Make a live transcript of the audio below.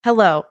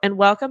Hello, and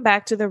welcome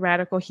back to the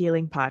Radical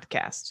Healing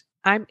Podcast.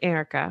 I'm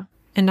Erica.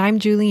 And I'm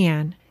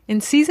Julianne. In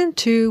Season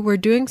 2, we're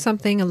doing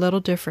something a little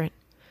different.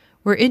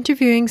 We're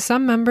interviewing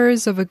some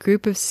members of a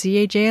group of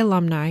CAJ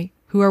alumni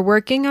who are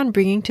working on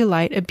bringing to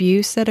light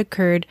abuse that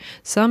occurred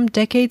some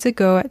decades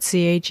ago at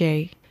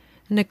CAJ.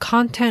 In a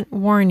content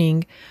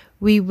warning,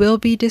 we will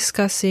be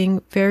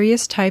discussing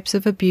various types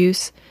of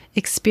abuse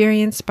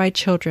experienced by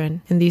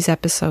children in these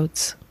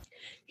episodes.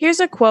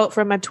 Here's a quote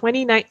from a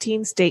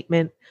 2019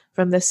 statement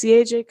from the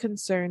CAJ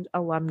Concerned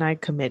Alumni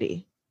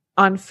Committee.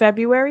 On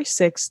February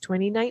 6,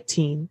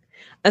 2019,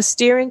 a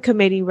steering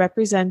committee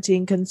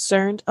representing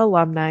concerned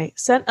alumni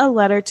sent a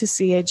letter to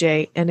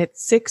CAJ and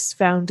its 6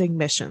 founding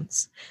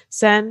missions: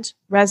 Send,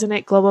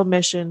 Resonate Global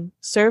Mission,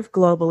 Serve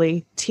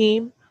Globally,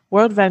 Team,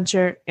 World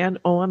Venture,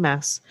 and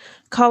OMS,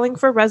 calling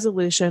for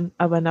resolution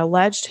of an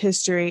alleged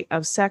history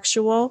of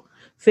sexual,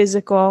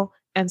 physical,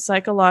 and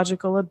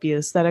psychological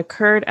abuse that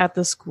occurred at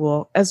the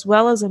school as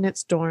well as in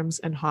its dorms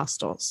and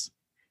hostels.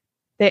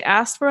 They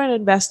asked for an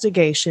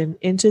investigation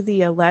into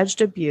the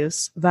alleged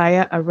abuse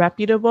via a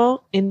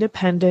reputable,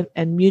 independent,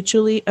 and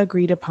mutually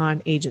agreed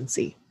upon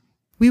agency.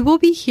 We will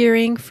be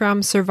hearing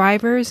from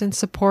survivors and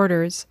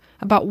supporters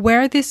about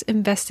where this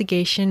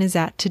investigation is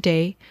at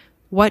today,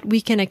 what we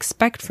can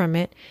expect from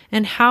it,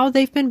 and how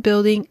they've been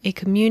building a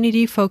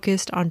community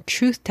focused on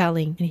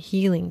truth-telling and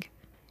healing.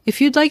 If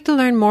you'd like to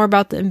learn more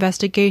about the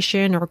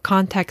investigation or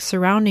context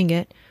surrounding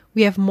it,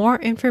 we have more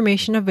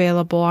information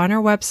available on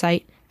our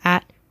website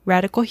at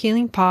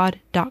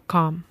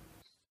radicalhealingpod.com.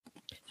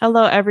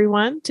 Hello,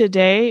 everyone.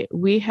 Today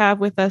we have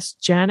with us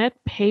Janet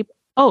Pape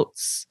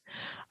Oates.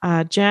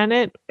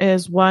 Janet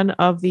is one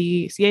of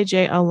the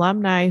CAJ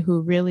alumni who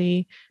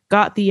really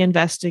got the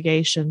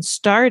investigation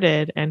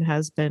started and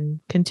has been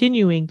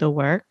continuing the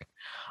work.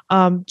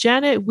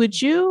 Janet,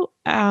 would you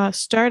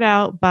start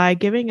out by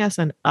giving us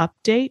an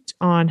update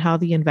on how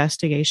the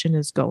investigation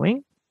is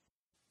going?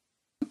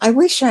 I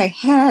wish I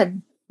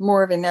had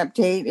more of an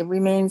update. It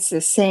remains the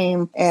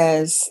same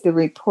as the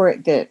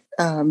report that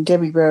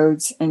Debbie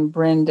Rhodes and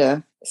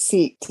Brenda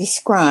Seek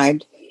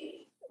described.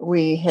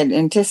 We had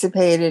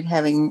anticipated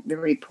having the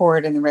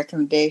report and the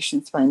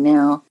recommendations by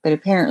now, but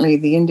apparently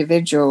the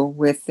individual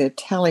with the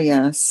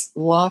Telias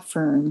law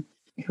firm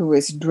who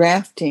was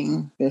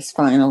drafting this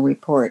final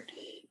report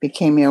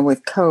became ill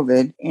with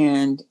COVID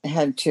and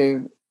had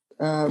to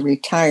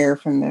retire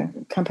from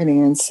the company.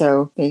 And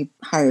so they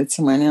hired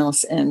someone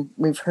else, and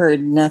we've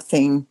heard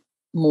nothing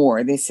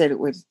more. They said it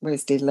was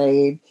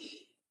delayed.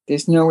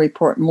 There's no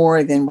report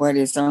more than what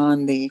is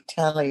on the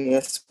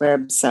Telias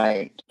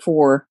website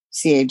for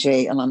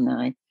CAJ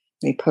alumni.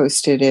 They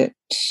posted it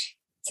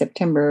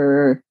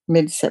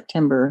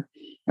mid-September,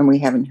 and we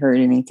haven't heard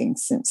anything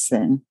since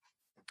then.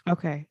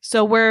 Okay.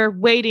 So we're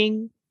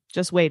waiting,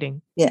 just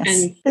waiting. Yes.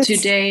 And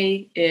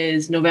today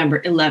is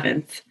November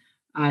 11th,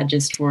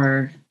 just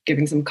for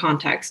giving some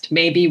context.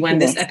 Maybe when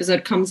this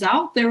episode comes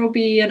out, there will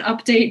be an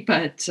update,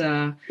 but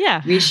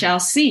we shall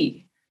see.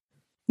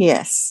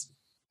 Yes.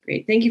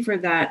 Great. Thank you for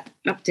that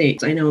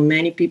update. I know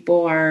many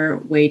people are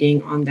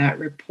waiting on that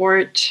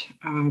report.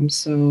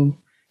 So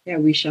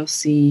we shall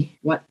see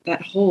what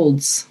that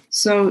holds.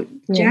 So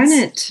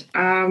Janet,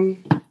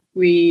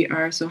 we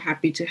are so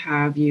happy to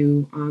have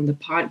you on the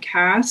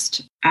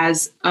podcast.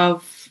 As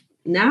of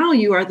now,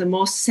 you are the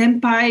most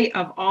senpai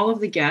of all of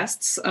the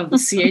guests of the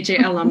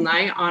CAJ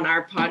alumni on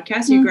our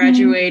podcast. You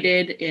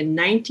graduated in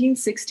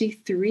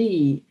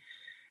 1963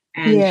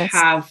 and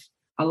have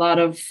a lot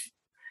of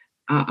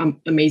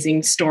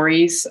amazing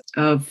stories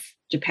of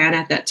Japan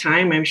at that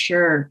time, I'm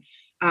sure.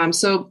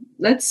 So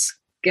let's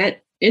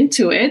get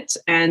into it.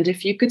 And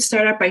if you could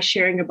start out by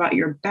sharing about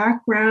your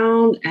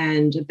background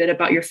and a bit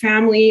about your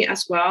family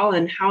as well,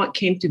 and how it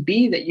came to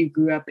be that you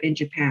grew up in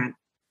Japan.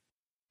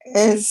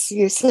 As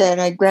you said,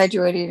 I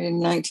graduated in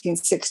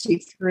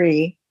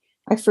 1963.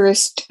 I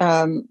first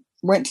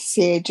went to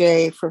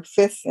CAJ for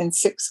 5th and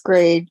 6th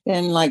grade,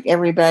 then like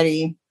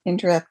everybody,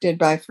 interrupted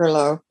by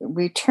furlough,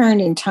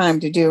 returned in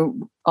time to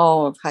do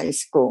all of high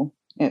school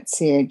at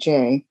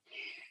CAJ.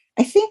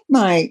 I think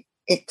my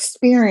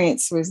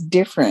experience was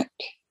different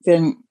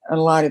than a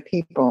lot of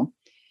people.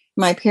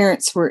 My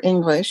parents were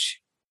English.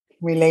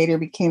 We later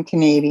became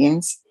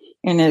Canadians.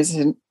 And as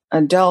an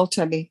adult,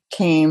 I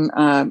became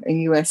a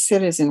U.S.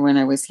 citizen when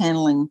I was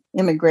handling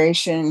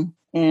immigration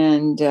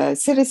and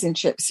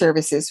citizenship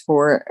services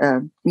for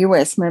a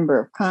U.S. member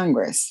of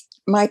Congress.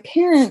 My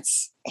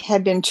parents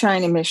had been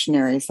China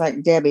missionaries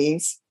like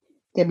Debbie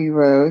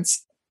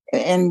Rhodes,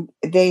 and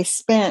they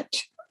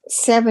spent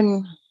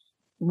 7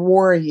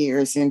 war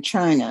years in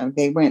China.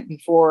 They went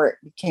before it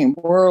became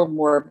World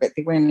War, but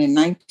they went in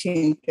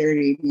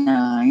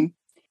 1939.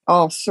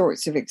 All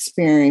sorts of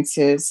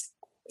experiences,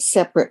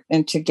 separate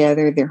and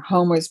together. Their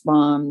home was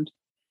bombed.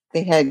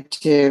 They had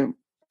to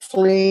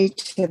flee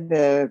to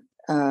the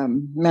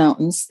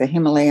mountains, the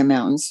Himalaya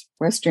mountains,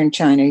 Western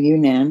China,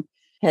 Yunnan.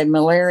 Had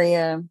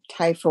malaria,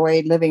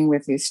 typhoid, living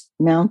with these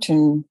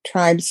mountain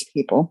tribes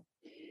people.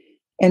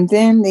 And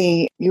then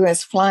the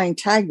U.S. Flying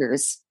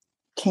Tigers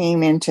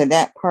came into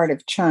that part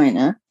of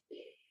China.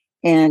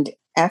 And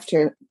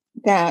after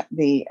that,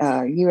 the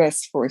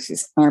U.S.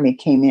 Forces Army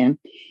came in,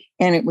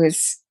 and it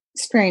was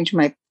strange.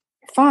 My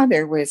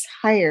father was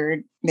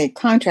hired, they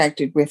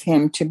contracted with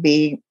him to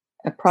be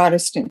a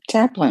Protestant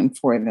chaplain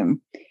for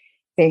them.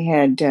 They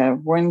had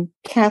one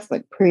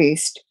Catholic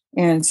priest,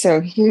 and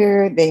so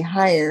here they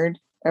hired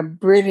a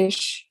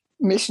British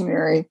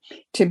missionary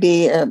to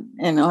be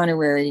an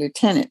honorary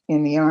lieutenant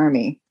in the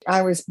Army.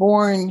 I was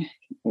born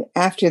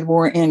after the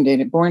war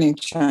ended, born in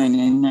China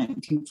in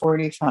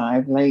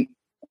 1945, late,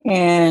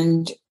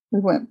 and we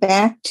went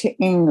back to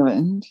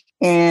England,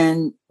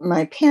 and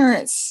my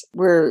parents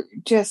were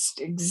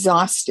just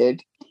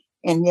exhausted.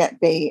 And yet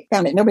they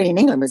found that nobody in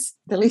England was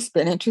the least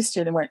bit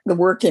interested in what the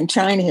work in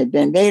China had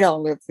been. They'd all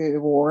lived through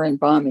the war and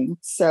bombing.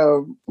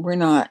 So we're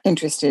not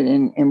interested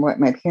in what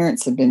my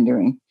parents had been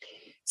doing.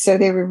 So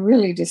they were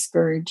really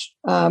discouraged.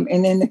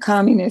 And then the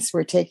communists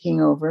were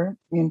taking over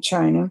in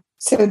China.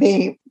 So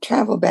they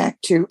traveled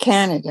back to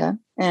Canada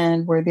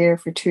and were there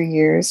for 2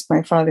 years.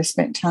 My father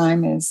spent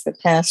time as the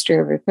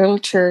pastor of a little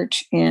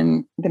church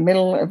in the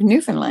middle of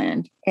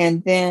Newfoundland.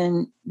 And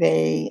then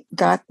they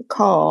got the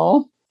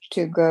call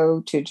to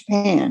go to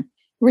Japan,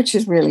 which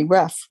is really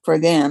rough for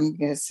them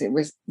because it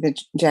was the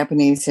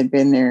Japanese had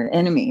been their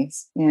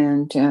enemies,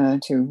 and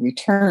to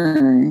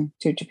return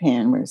to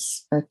Japan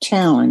was a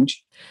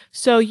challenge.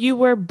 So you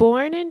were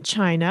born in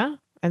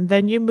China, and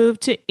then you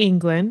moved to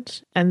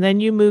England, and then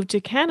you moved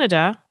to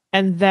Canada,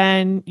 and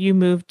then you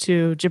moved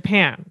to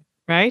Japan,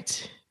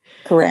 right?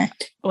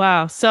 Correct.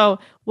 Wow. So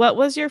what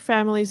was your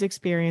family's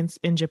experience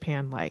in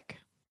Japan like?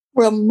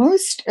 Well,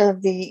 most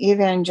of the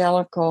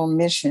evangelical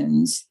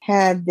missions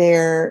had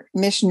their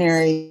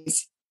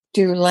missionaries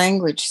do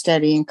language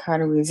study in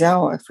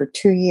Karuizawa for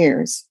 2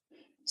 years.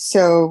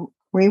 So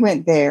we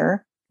went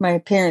there. My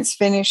parents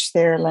finished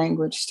their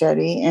language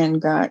study and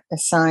got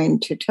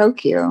assigned to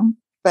Tokyo.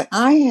 But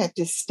I had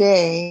to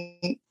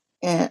stay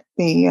at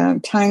the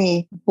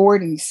tiny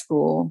boarding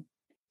school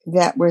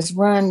that was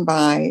run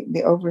by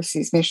the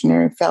Overseas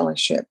Missionary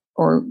Fellowship,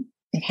 or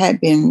it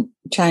had been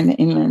China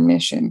Inland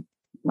Mission,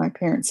 my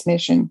parents'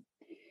 mission.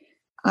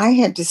 I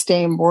had to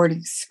stay in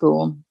boarding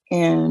school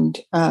and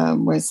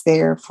was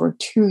there for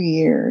 2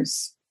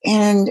 years.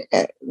 And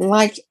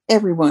like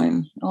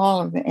everyone,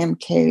 all of the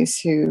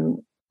MKs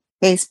who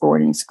faced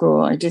boarding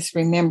school, I just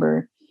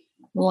remember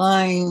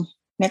lying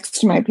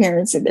next to my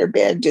parents in their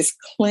bed, just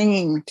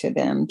clinging to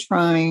them,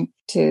 trying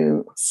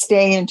to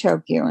stay in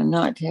Tokyo and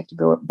not to have to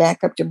go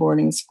back up to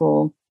boarding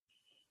school,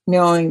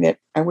 knowing that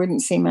I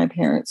wouldn't see my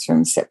parents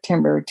from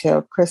September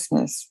till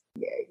Christmas.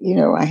 You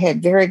know, I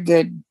had very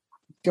good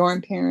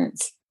dorm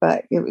parents,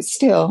 but it was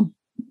still,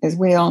 as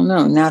we all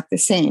know, not the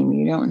same.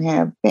 You don't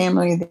have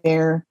family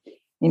there.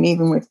 And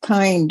even with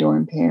kind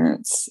dorm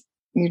parents,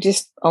 you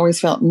just always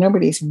felt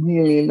nobody's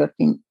really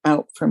looking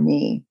out for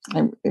me.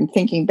 I'm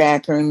thinking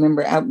back, I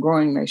remember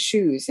outgrowing my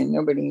shoes and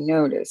nobody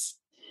noticed.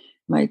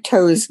 My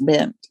toes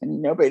bent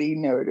and nobody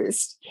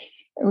noticed.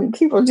 I mean,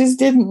 people just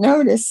didn't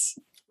notice.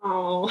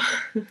 Oh,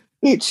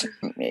 the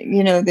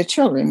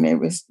children. It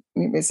was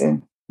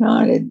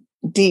not a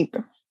deep,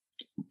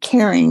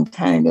 caring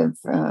kind of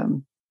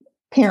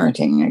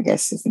parenting, I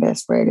guess is the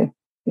best way to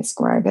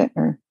describe it,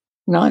 or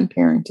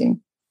non-parenting.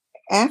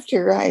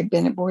 After I had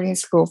been at boarding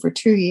school for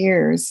 2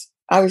 years,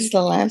 I was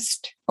the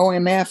last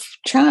OMF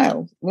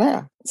child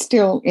left,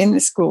 still in the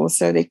school.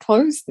 So they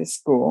closed the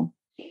school.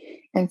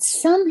 And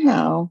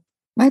somehow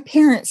my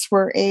parents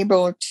were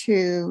able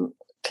to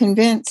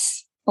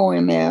convince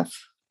OMF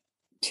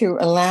to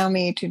allow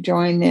me to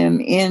join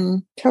them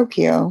in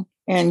Tokyo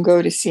and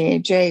go to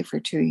CAJ for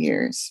 2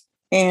 years.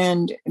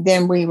 And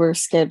then we were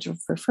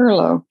scheduled for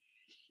furlough.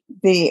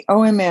 The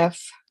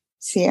OMF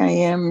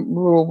CIM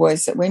rule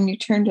was that when you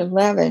turned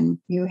 11,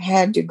 you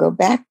had to go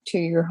back to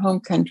your home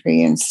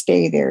country and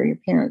stay there. Your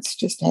parents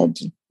just had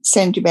to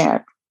send you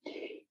back.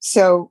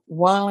 So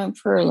while on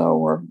furlough,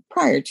 or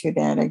prior to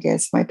that, I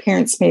guess, my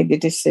parents made the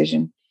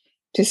decision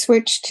to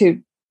switch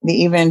to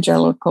the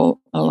Evangelical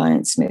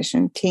Alliance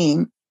Mission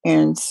team.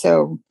 And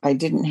so I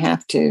didn't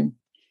have to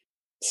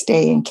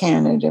stay in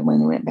Canada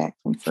when we went back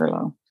from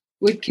furlough.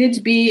 Would kids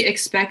be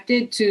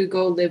expected to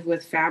go live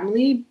with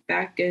family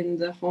back in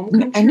the home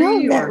country? I know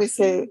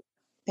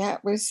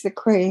that was the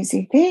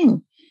crazy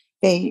thing.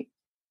 They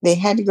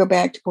had to go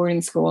back to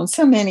boarding school, and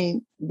so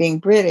many, being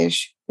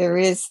British, there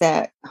is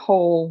that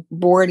whole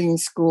boarding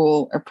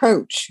school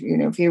approach. You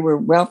know, if you were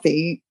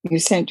wealthy, you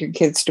sent your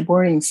kids to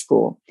boarding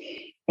school,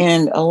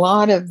 and a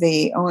lot of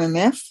the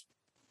OMF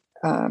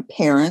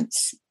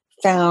parents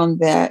found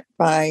that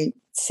by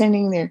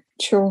sending their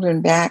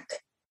children back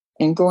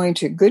and going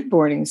to good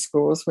boarding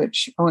schools,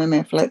 which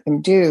OMF let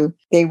them do,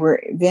 they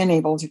were then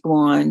able to go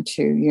on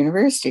to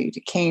university, to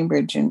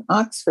Cambridge and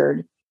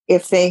Oxford.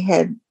 If they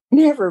had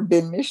never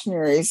been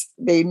missionaries,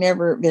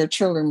 their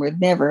children would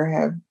never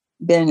have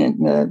been in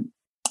the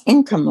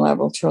income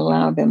level to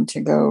allow them to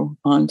go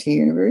on to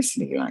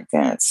university like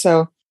that.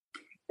 So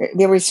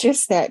there was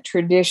just that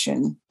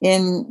tradition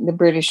in the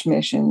British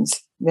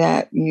missions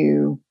that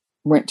you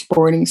went to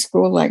boarding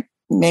school, like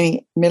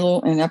many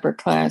middle and upper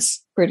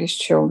class British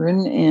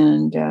children,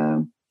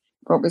 and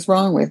what was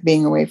wrong with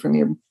being away from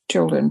your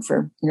children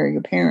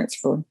your parents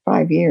for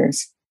 5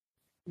 years.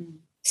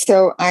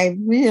 So I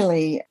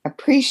really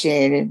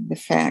appreciated the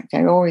fact,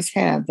 I always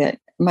have, that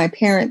my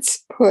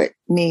parents put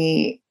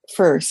me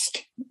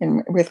first,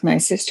 and with my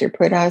sister,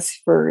 put us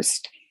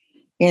first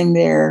in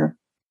their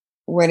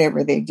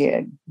whatever they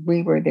did.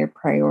 We were their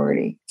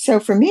priority. So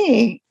for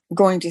me,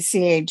 going to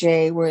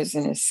CAJ was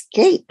an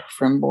escape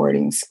from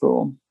boarding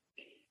school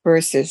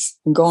versus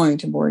going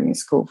to boarding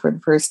school for the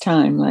first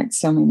time, like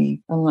so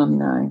many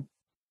alumni.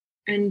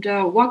 And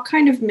what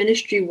kind of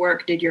ministry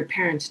work did your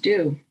parents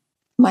do?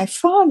 My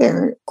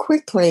father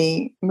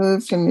quickly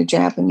moved from the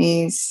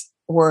Japanese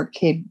work.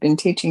 He'd been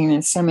teaching in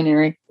a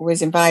seminary,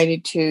 was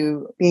invited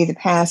to be the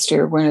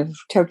pastor of one of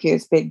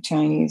Tokyo's big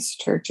Chinese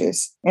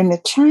churches. And the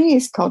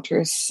Chinese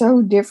culture is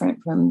so different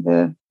from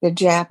the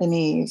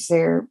Japanese.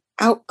 They're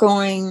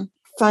outgoing,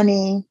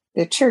 funny.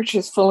 The church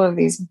is full of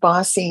these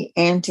bossy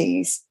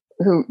aunties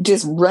who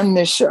just run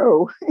the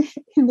show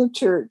in the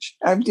church.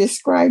 I've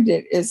described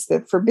it as the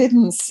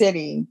Forbidden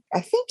City.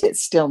 I think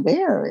it's still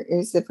there.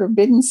 Is the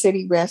Forbidden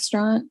City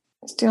restaurant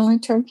still in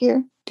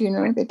Tokyo? Do you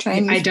know the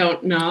Chinese? I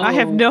don't know. I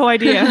have no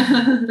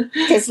idea.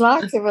 Because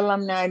lots of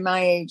alumni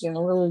my age and a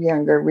little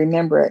younger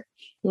remember it.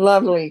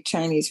 Lovely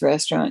Chinese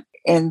restaurant.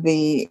 And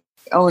the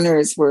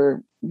owners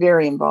were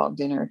very involved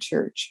in our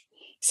church.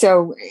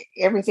 So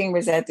everything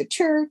was at the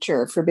church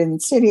or Forbidden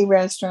City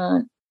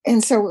restaurant.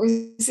 And so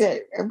it was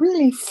a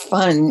really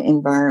fun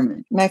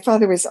environment. My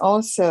father was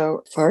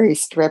also Far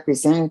East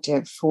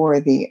representative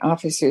for the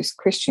Officers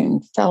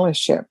Christian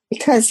Fellowship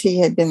because he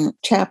had been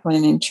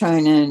chaplain in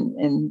China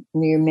and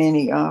knew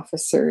many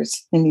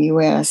officers in the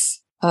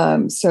U.S.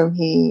 So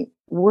he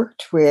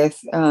worked with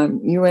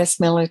U.S.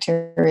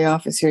 military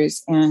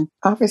officers and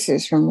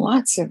officers from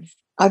lots of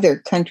other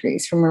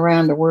countries from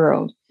around the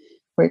world,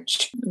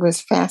 which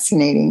was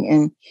fascinating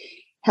and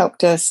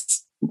helped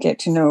us get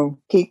to know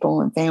people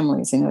and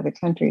families in other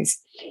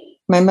countries.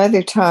 My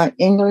mother taught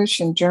English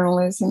and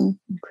journalism,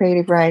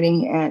 creative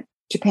writing at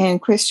Japan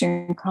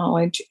Christian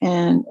College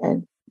and at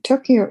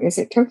Tokyo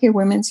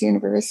Women's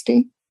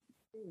University?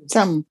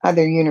 Some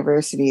other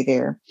university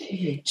there.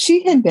 Mm-hmm.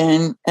 She had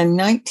been a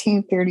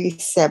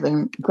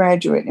 1937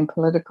 graduate in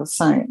political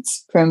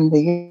science from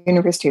the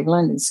University of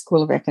London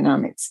School of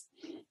Economics.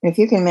 And if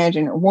you can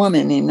imagine a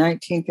woman in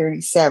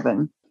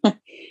 1937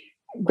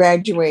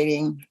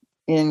 graduating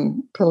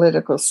in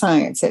political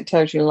science, that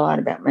tells you a lot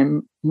about my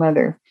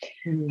mother.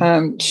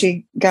 Mm-hmm.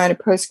 She got a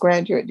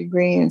postgraduate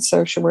degree in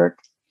social work.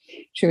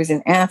 She was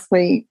an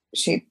athlete.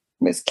 She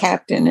was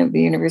captain of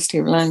the University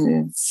of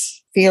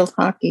London's field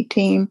hockey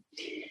team,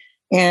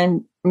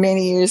 and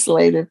many years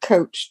later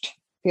coached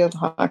field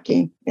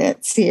hockey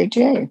at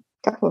CAJ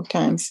a couple of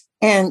times.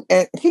 And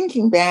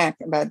thinking back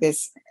about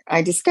this,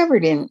 I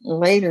discovered in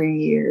later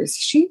years,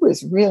 she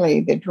was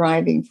really the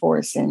driving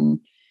force in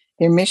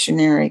their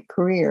missionary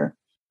career.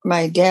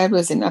 My dad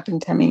was an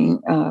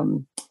up-and-coming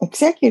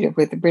executive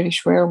with the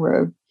British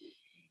Railroad,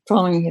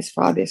 following his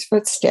father's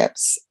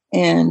footsteps,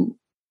 and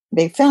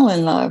they fell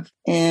in love.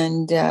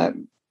 And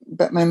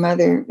but my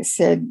mother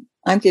said,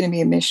 "I'm going to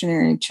be a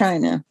missionary in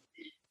China.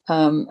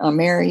 I'll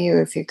marry you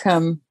if you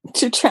come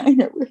to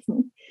China with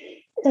me."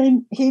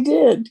 And he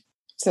did.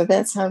 So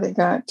that's how they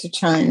got to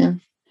China.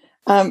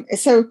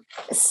 So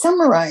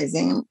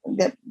summarizing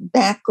the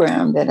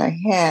background that I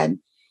had,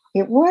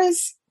 it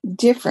was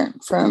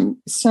different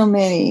from so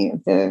many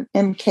of the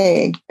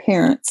MK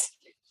parents.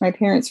 My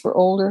parents were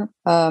older.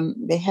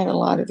 They had a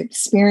lot of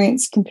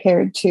experience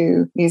compared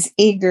to these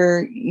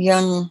eager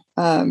young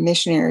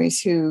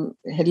missionaries who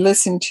had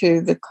listened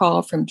to the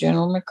call from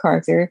General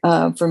MacArthur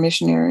for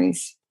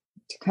missionaries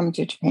to come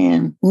to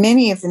Japan.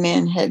 Many of the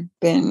men had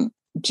been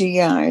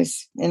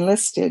GIs,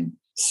 enlisted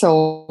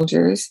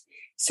soldiers,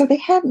 so they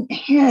hadn't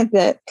had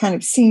that kind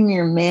of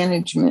senior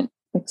management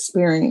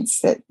experience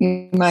that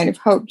you might have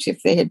hoped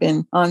if they had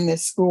been on the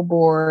school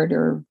board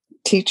or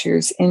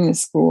teachers in the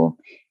school.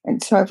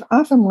 And so I've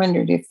often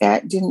wondered if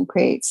that didn't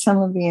create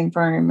some of the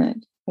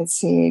environment at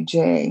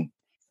CAJ,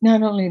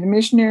 not only the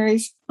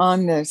missionaries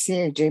on the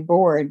CAJ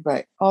board,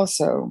 but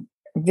also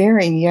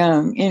very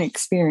young,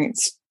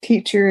 inexperienced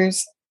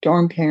teachers,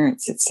 dorm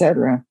parents,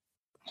 etc.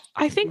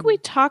 I think we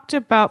talked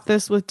about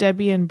this with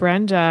Debbie and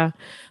Brenda,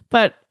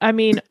 but I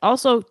mean,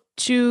 also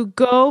to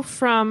go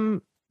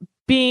from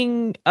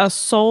being a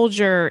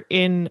soldier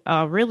in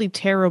a really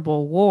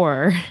terrible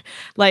war,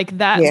 like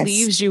that Yes.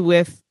 leaves you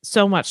with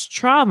so much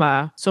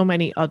trauma, so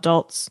many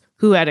adults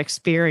who had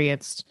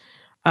experienced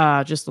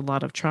just a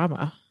lot of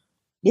trauma.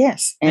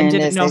 Yes. And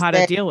didn't know how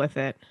to deal with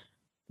it.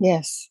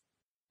 Yes.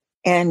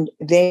 And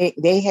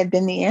they had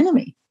been the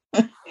enemy.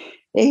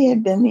 They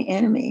had been the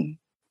enemy.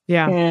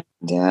 Yeah.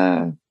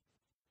 And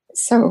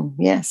so,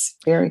 yes,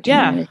 very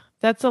traumatic. Yeah.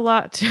 That's a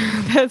lot.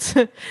 That's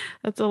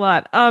a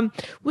lot.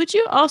 Would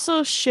you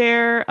also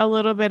share a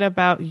little bit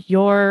about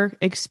your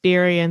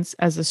experience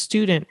as a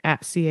student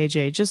at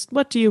CAJ? Just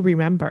what do you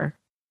remember?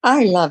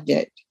 I loved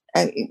it.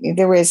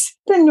 There was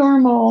the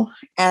normal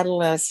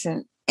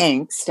adolescent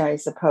angst, I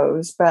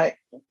suppose, but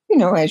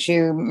as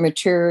you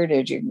matured,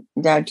 as you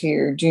got to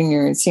your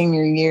junior and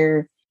senior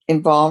year,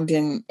 involved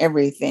in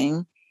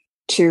everything,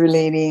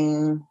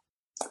 cheerleading,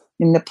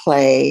 in the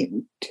play,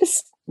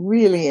 just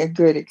really a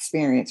good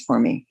experience for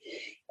me.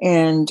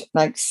 And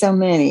like so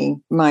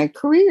many, my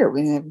career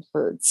was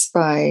influenced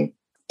by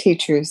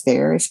teachers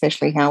there,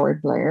 especially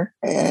Howard Blair.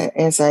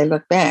 As I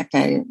look back,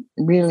 I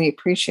really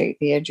appreciate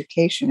the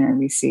education I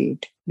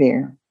received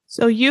there.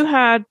 So you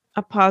had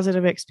a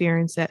positive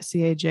experience at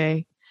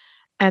CAJ.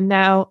 And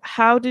now,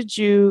 how did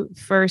you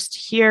first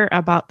hear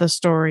about the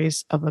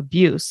stories of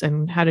abuse,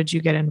 and how did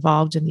you get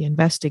involved in the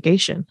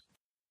investigation?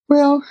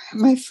 Well,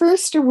 my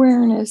first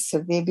awareness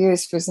of the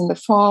abuse was in the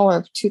fall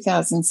of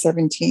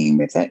 2017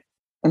 with that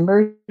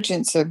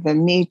emergence of the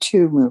Me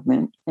Too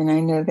movement. And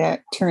I know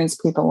that turns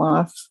people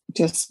off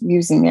just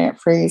using that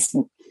phrase.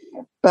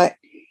 But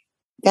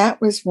that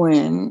was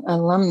when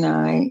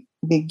alumni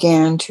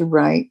began to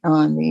write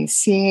on the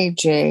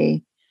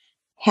CAJ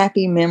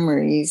Happy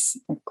Memories,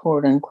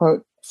 quote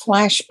unquote,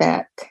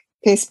 flashback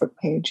Facebook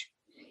page.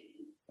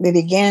 They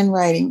began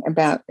writing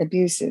about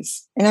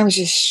abuses. And I was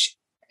just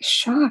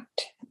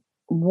shocked.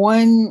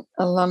 One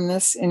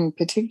alumnus in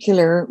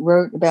particular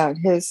wrote about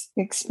his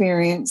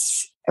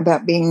experience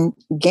about being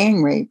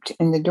gang raped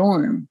in the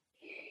dorm.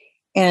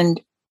 And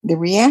the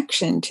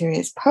reaction to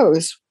his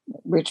post,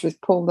 which was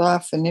pulled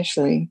off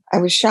initially, I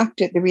was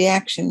shocked at the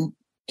reaction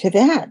to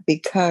that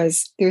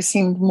because there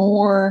seemed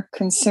more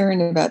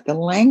concern about the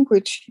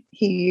language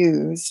he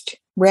used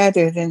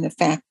rather than the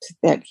fact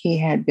that he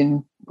had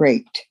been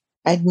raped.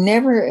 I'd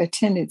never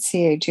attended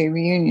CAJ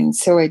reunions,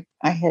 so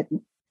I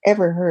hadn't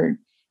ever heard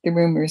the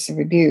rumors of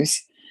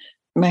abuse.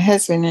 My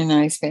husband and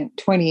I spent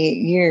 28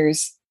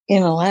 years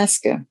in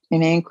Alaska,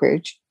 in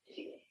Anchorage,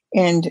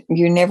 and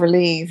you never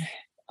leave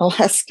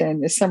Alaska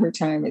in the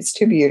summertime. It's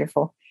too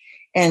beautiful.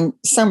 And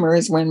summer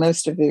is when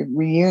most of the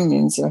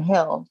reunions are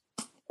held.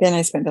 Then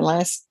I spent the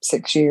last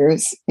 6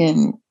 years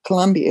in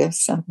Colombia,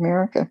 South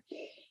America.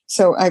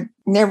 So I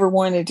never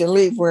wanted to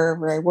leave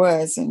wherever I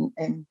was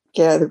and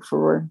gather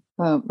for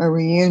a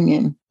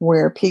reunion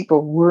where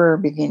people were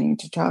beginning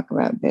to talk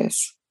about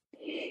this.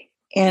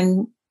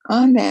 And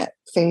on that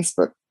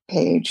Facebook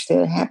page,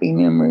 the Happy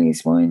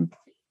Memories one,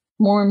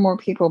 more and more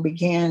people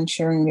began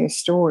sharing their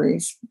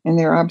stories and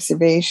their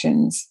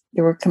observations.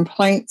 There were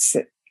complaints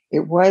that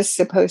it was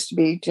supposed to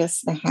be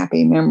just the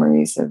happy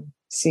memories of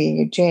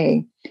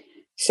CAJ.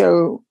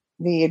 So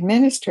the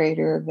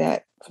administrator of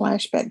that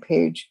flashback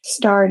page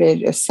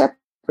started a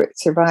separate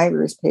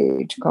survivors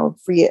page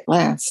called Free at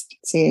Last,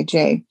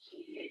 CAJ.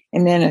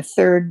 And then a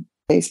third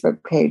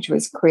Facebook page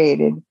was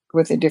created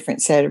with a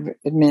different set of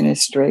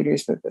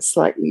administrators with a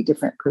slightly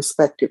different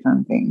perspective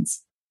on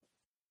things.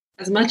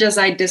 As much as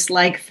I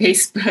dislike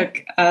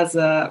Facebook as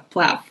a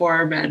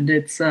platform and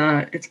its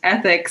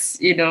ethics,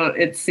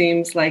 it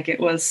seems like it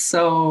was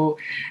so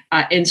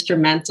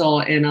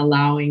instrumental in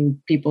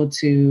allowing people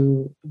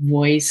to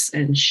voice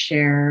and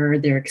share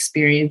their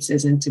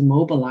experiences and to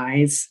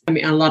mobilize. I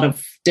mean, a lot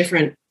of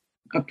different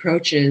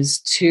approaches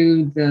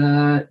to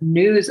the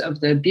news of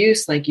the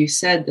abuse. Like you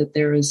said, that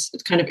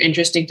it's kind of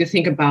interesting to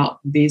think about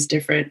these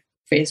different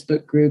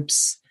Facebook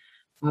groups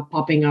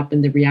popping up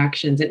in the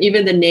reactions, and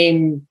even the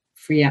name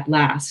Free at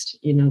Last,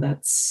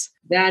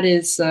 that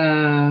is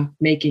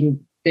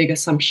making big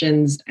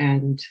assumptions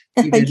and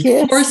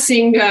even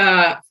forcing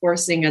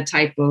a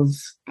type of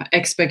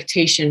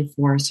expectation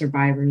for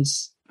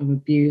survivors of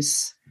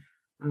abuse.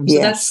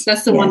 So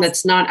that's the one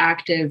that's not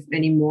active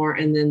anymore.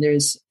 And then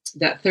there's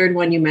that third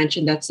one you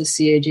mentioned. That's the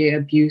CAJ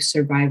Abuse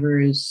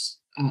Survivors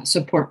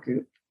Support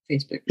Group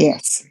Facebook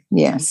group.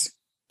 Yes.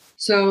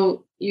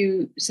 So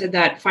you said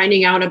that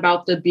finding out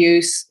about the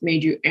abuse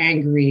made you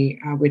angry,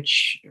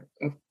 which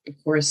of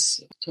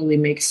course totally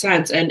makes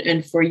sense.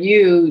 And for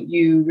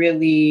you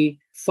really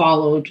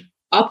followed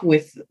up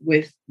with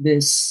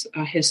this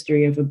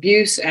history of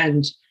abuse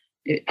and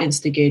it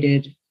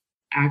instigated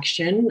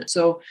action.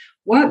 So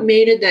what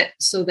made it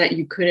so that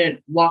you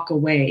couldn't walk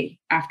away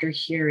after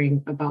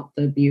hearing about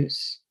the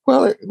abuse?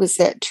 Well, it was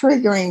that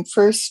triggering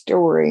first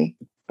story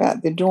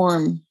about the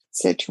dorm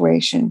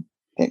situation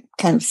that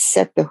kind of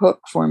set the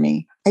hook for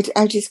me.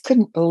 I just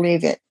couldn't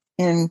believe it.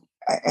 And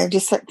I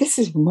just thought, this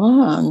is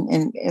wrong.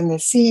 And the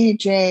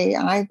CAJ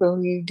I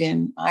believed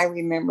in, I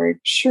remembered,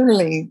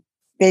 surely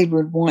they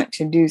would want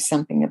to do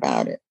something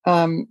about it.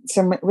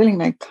 So really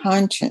my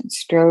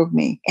conscience drove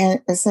me.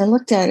 And as I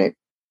looked at it,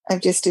 I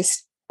just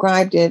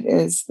described it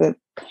as the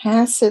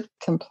passive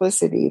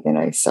complicity that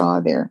I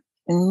saw there.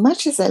 And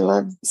much as I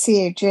loved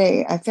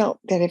CAJ, I felt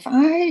that if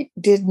I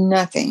did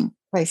nothing,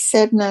 if I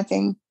said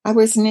nothing, I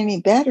wasn't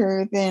any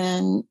better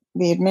than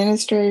the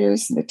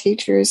administrators, the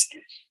teachers,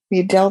 the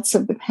adults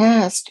of the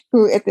past,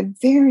 who at the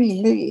very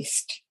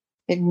least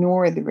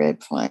ignored the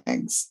red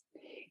flags.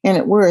 And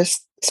at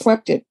worst,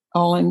 swept it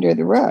all under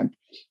the rug.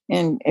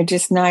 And it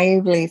just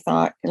naively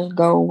thought it'll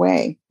go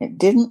away. It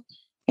didn't.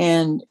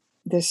 And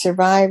the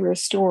survivor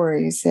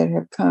stories that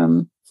have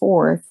come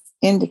forth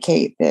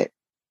indicate that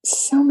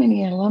so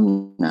many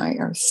alumni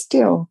are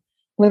still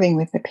living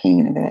with the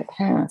pain of that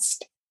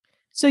past.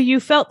 So you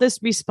felt this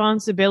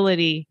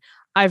responsibility.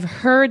 I've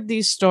heard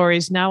these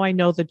stories. Now I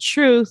know the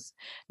truth.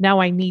 Now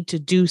I need to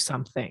do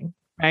something.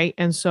 Right.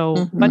 And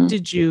so what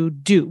did you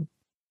do?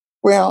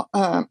 Well,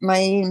 my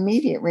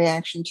immediate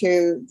reaction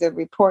to the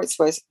reports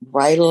was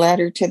write a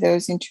letter to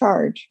those in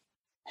charge.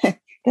 That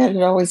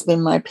had always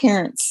been my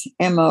parents'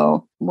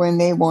 MO when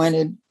they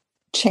wanted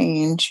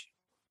change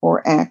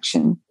or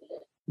action.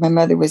 My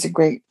mother was a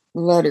great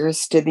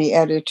letters to the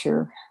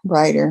editor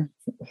writer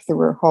through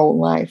her whole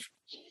life.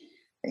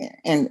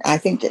 And I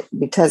think that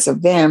because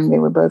of them, they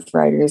were both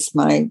writers.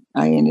 I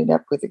ended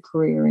up with a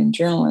career in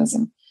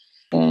journalism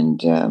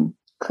and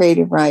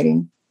creative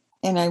writing.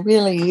 And I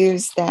really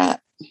used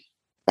that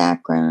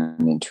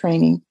background and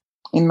training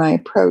in my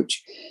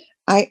approach.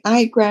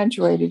 I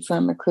graduated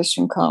from a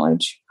Christian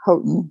college,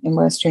 Houghton in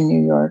Western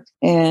New York,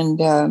 and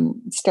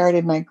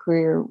started my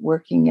career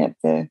working at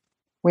the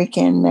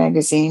weekend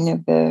magazine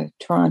of the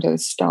Toronto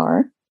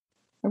Star.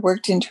 I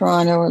worked in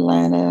Toronto,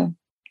 Atlanta,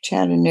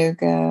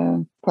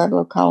 Chattanooga,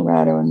 Pueblo,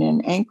 Colorado, and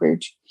then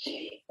Anchorage.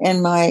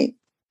 And my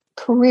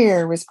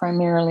career was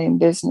primarily in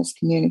business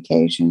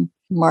communication,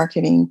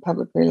 marketing,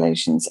 public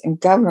relations, and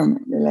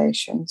government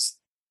relations.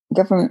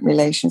 Government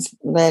relations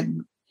led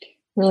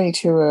really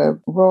to a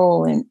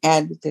role in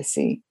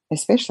advocacy,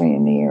 especially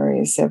in the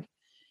areas of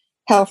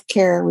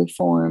healthcare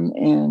reform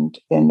and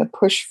then the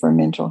push for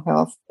mental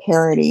health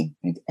parity.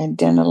 I'd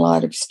done a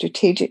lot of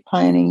strategic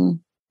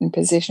planning and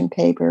position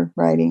paper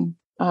writing.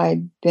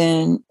 I'd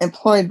been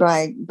employed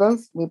by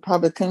both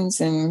Republicans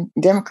and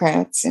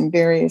Democrats in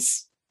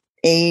various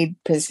aid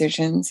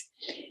positions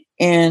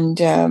and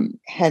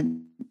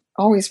had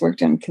always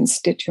worked on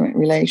constituent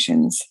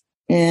relations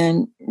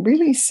and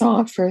really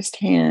saw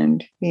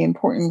firsthand the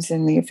importance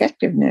and the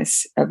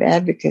effectiveness of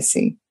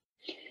advocacy.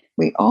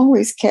 We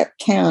always kept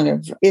count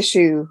of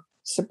issue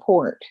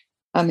support.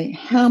 I mean,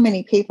 how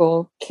many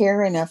people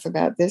care enough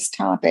about this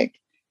topic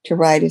to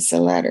write us a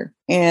letter?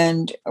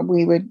 And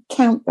we would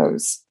count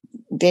those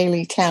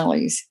daily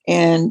tallies.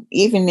 And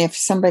even if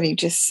somebody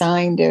just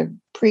signed a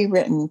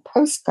pre-written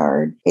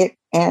postcard, it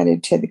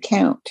added to the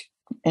count.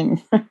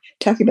 And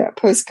talking about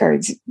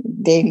postcards,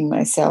 dating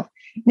myself,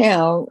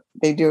 now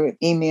they do it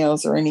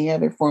emails or any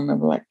other form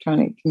of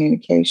electronic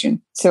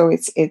communication. So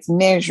it's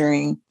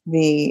measuring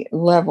the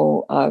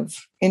level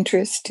of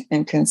interest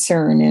and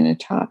concern in a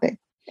topic.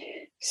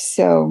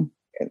 So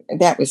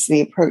that was the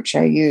approach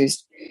I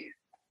used.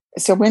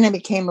 So when I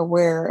became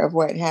aware of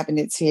what happened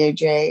at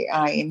CAJ,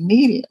 I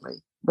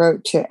immediately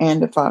wrote to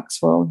Anda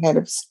Foxwell, head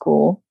of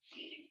school,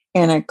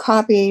 and I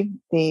copied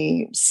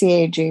the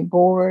CAJ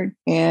board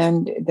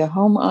and the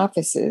home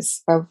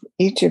offices of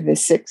each of the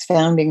 6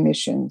 founding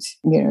missions,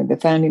 the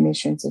founding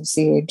missions of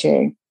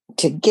CAJ,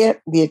 to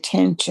get the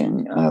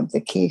attention of the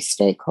key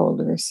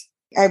stakeholders.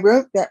 I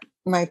wrote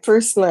my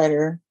first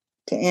letter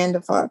to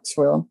Anda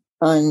Foxwell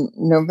on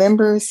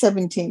November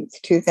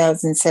 17th,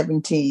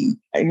 2017.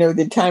 I know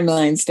the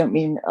timelines don't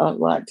mean a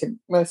lot to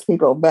most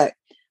people, but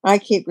I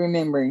keep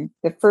remembering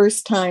the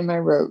first time I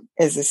wrote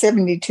as a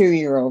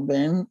 72-year-old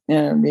then,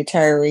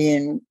 retiree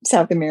in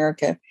South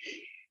America,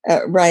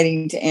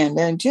 writing to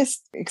Anda and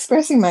just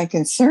expressing my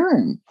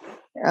concern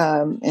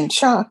and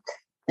shock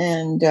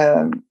and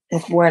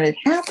of what had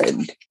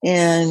happened.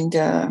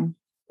 And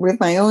with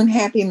my own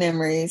happy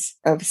memories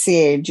of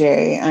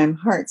CAJ, I'm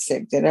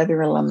heartsick that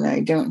other alumni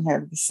don't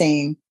have the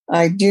same.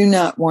 I do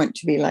not want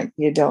to be like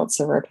the adults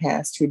of our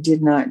past who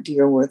did not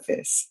deal with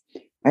this.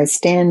 I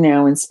stand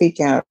now and speak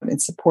out in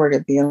support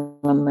of the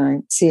alumni,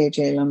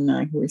 CAJ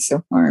alumni who were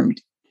so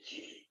harmed.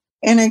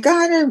 And I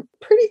got a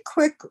pretty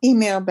quick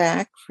email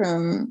back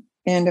from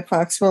Anda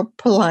Foxwell,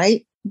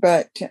 polite,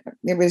 but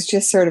it was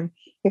just sort of,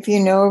 if you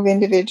know of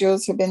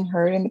individuals who have been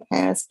hurt in the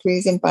past,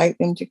 please invite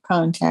them to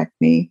contact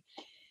me.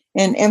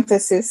 And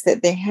emphasis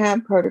that they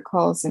have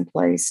protocols in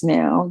place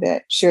now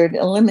that should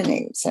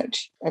eliminate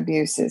such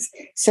abuses.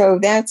 So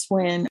that's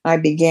when I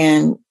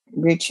began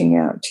reaching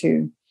out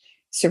to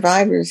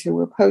survivors who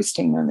were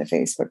posting on the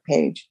Facebook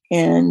page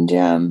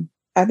and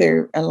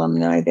other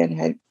alumni that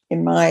had,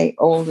 in my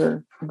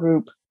older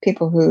group,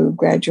 people who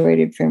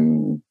graduated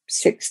from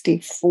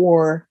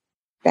 64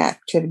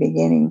 back to the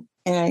beginning.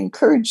 And I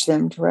encouraged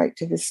them to write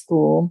to the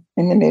school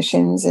and the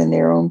missions and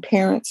their own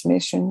parents'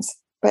 missions.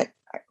 But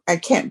I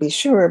can't be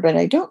sure, but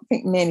I don't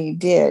think many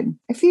did.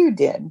 A few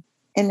did.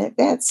 And at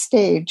that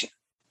stage,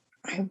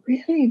 I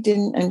really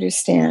didn't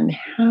understand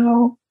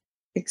how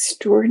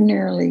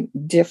extraordinarily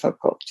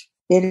difficult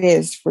it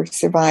is for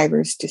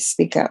survivors to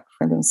speak up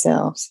for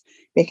themselves.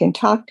 They can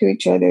talk to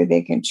each other.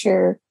 They can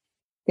share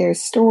their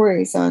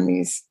stories on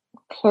these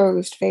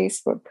closed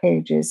Facebook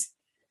pages.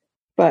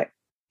 But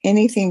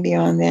anything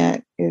beyond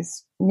that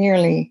is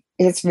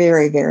it's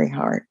very, very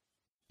hard.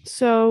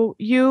 So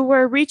you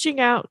were reaching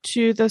out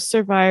to the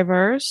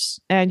survivors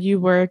and you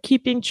were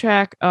keeping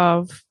track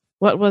of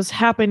what was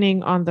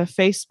happening on the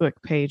Facebook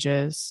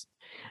pages.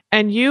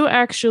 And you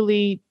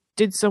actually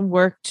did some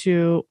work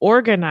to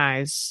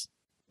organize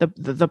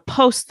the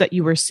posts that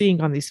you were seeing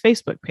on these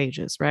Facebook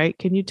pages, right?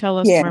 Can you tell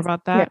us more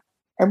about that?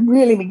 Yeah. I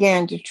really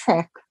began to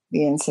track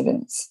the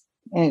incidents.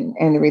 and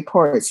the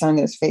reports on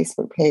those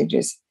Facebook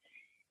pages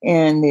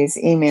and these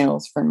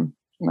emails from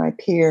my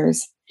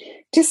peers,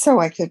 just so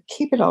I could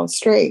keep it all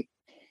straight.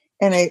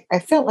 And I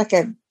felt like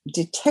a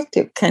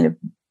detective kind of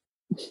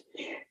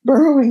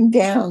burrowing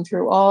down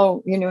through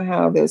all,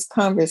 how those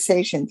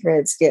conversation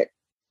threads get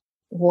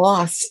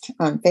lost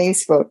on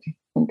Facebook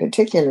in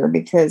particular,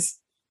 because,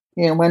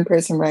 one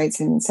person writes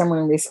and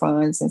someone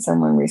responds and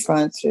someone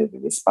responds to the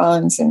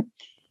response. And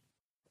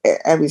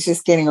I was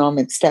just getting all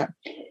mixed up.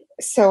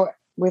 So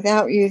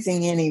without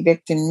using any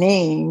victim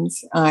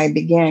names, I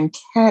began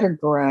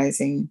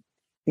categorizing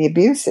the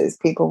abuses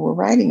people were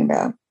writing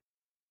about.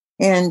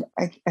 And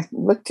I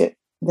looked at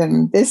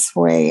them this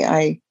way.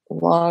 I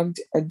logged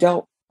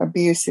adult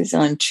abuses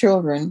on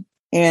children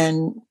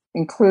and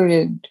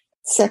included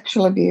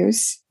sexual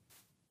abuse.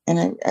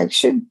 And I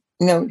should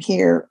note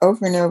here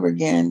over and over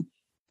again,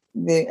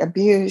 the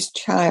abused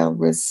child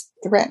was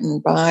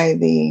threatened by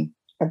the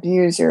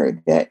abuser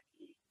that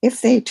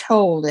if they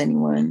told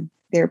anyone,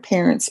 their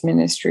parents'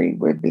 ministry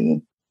would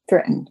be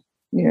threatened.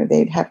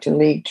 They'd have to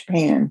leave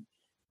Japan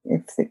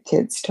if the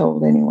kids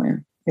told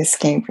anyone. This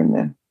came from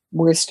the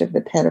worst of the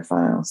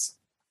pedophiles.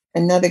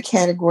 Another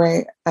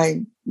category,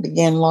 I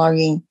began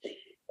logging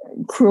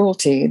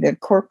cruelty, the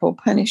corporal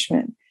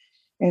punishment.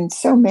 And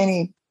so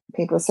many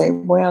people say,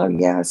 well,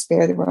 yeah,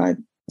 spare the rod,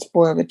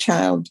 spoil the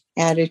child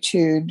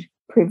attitude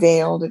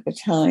prevailed at the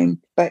time.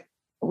 But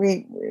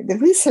the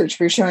research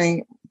was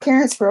showing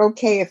parents were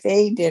okay if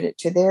they did it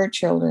to their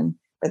children,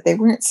 but they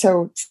weren't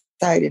so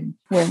excited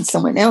when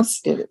someone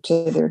else did it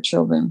to their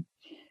children.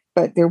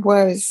 But there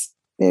was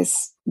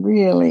this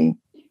really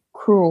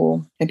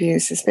cruel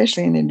abuse,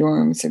 especially in the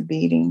dorms, of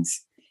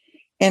beatings.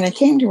 And I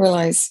came to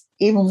realize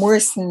even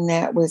worse than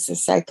that was the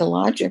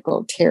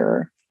psychological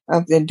terror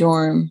of the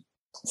dorm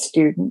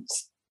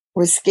students. It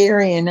was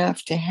scary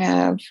enough to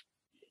have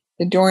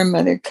the dorm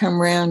mother come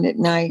around at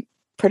night,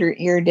 put her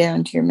ear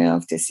down to your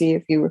mouth to see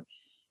if your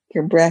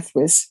breath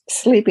was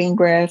sleeping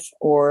breath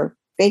or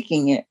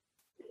faking it,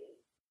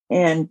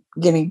 and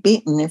getting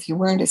beaten if you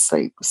weren't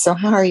asleep. So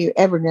how are you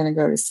ever going to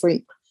go to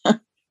sleep?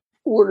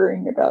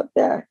 Worrying about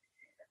that.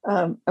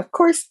 Of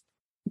course,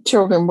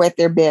 children wet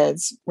their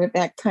beds with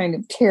that kind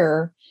of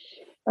terror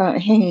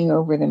hanging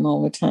over them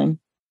all the time.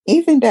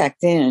 Even back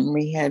then,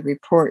 we had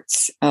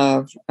reports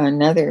of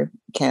another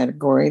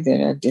category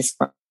that I've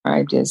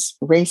described as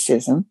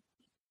racism,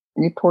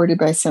 reported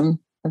by some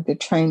of the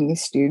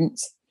Chinese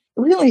students.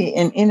 Really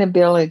an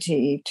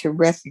inability to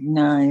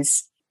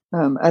recognize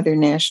other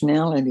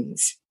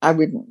nationalities. I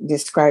wouldn't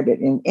describe it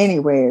in any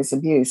way as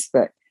abuse,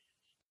 but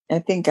I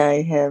think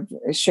I have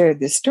shared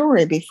the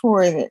story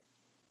before that,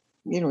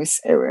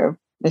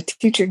 a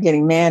teacher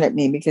getting mad at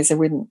me because I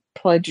wouldn't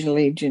pledge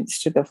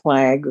allegiance to the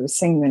flag or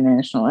sing the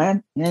national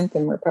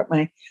anthem or put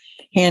my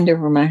hand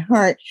over my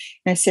heart.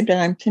 And I said, but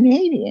I'm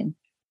Canadian.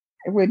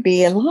 It would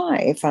be a lie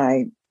if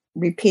I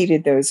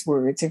repeated those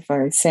words, if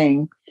I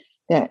sang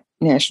that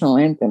national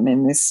anthem.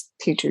 And this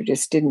teacher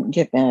just didn't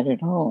get that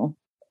at all.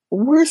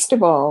 Worst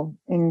of all,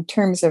 in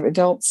terms of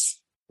adults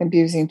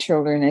abusing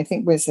children, I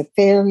think was a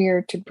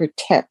failure to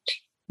protect.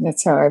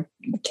 That's how I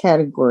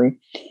category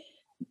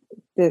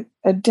the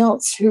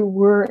adults who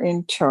were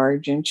in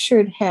charge and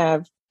should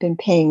have been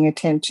paying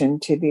attention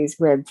to these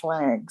red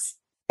flags.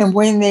 And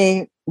when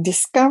they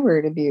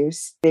discovered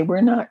abuse, they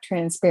were not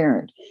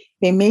transparent.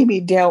 They maybe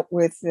dealt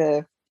with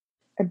the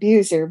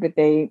abuser, but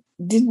they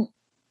didn't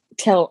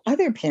tell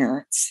other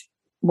parents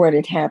what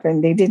had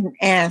happened. They didn't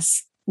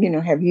ask,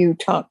 have you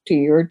talked to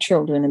your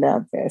children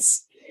about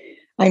this?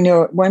 I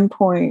know at one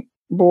point,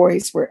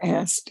 boys were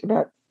asked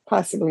about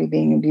possibly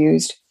being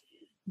abused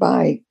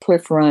by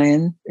Cliff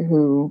Ryan,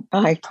 who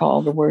I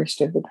call the worst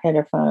of the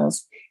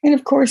pedophiles. And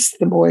of course,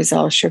 the boys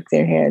all shook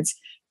their heads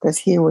because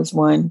he was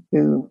one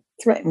who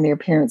threatened their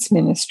parents'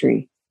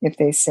 ministry if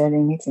they said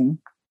anything.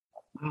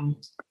 Wow.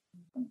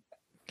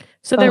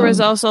 So there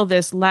was also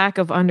this lack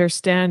of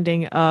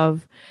understanding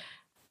of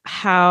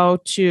how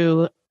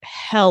to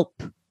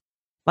help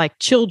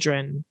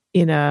children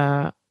in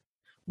a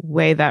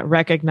way that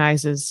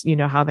recognizes,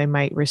 how they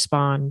might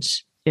respond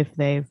if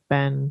they've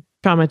been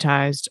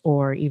traumatized,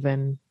 or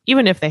even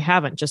if they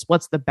haven't, just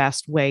what's the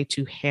best way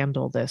to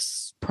handle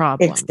this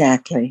problem.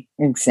 Exactly.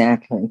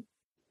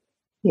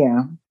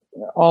 Yeah.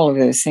 All of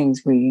those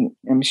things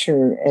I'm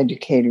sure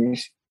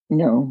educators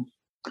know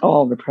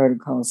all the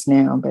protocols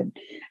now, but,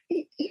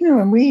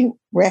 and we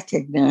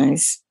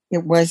recognize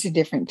it was a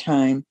different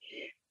time.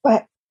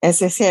 But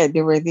as I said,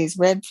 there were these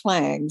red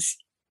flags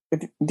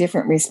with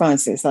different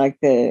responses, like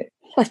the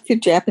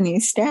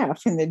Japanese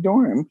staff in the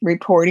dorm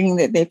reporting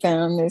that they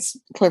found this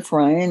Cliff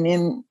Ryan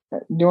in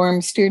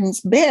dorm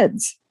students'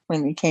 beds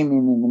when they came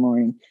in the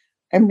morning.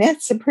 And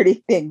that's a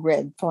pretty big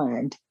red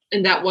flag.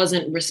 And that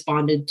wasn't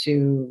responded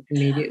to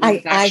immediately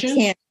with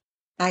action?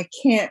 I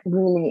can't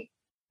really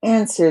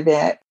answer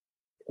that.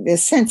 The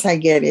sense I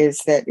get is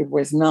that it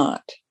was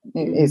not.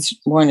 It's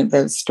one of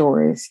those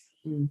stories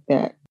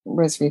that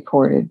was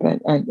reported,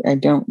 but I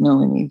don't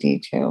know any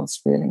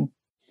details really.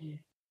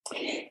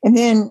 And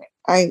then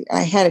I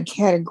had a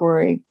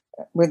category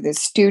with the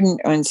student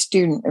on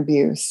student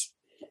abuse.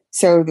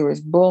 So there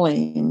was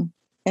bullying,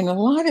 and a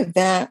lot of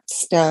that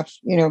stuff,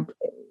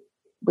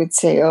 would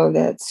say, oh,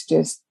 that's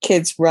just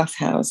kids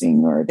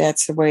roughhousing, or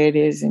that's the way it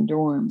is in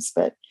dorms.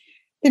 But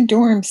the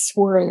dorm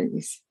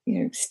swirlies,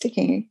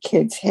 sticking a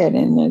kid's head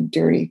in a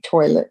dirty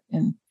toilet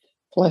and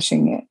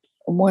flushing it.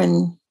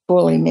 One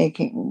bully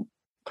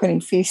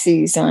putting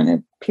feces on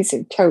a piece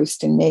of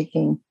toast and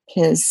making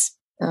his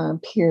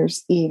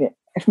peers eat it.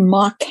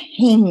 Mock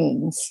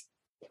hangings,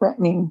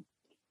 threatening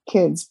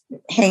kids,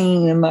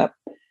 hanging them up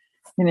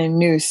in a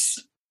noose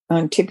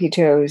on tippy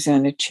toes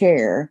on a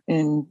chair,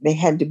 and they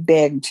had to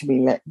beg to be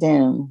let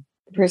down.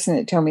 The person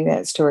that told me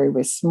that story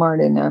was smart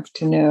enough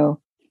to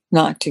know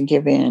not to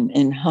give in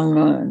and hung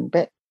on.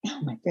 But, oh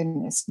my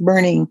goodness,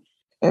 burning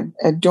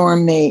a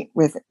dorm mate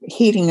with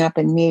heating up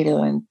a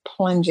needle and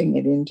plunging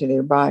it into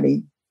their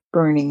body,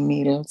 burning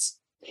needles.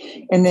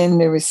 And then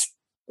there was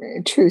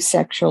true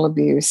sexual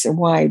abuse, a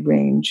wide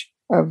range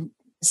of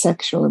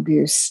sexual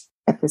abuse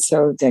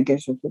episodes, I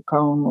guess if you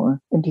call them,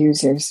 or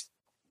abusers.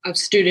 Of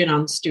student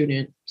on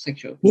student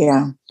sexual abuse.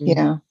 Yeah,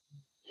 yeah.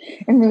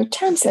 And there were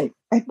times I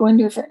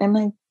wonder if am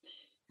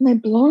I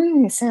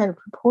blowing this out of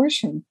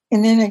proportion?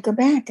 And then I go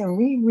back and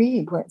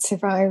reread what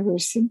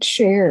survivors had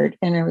shared,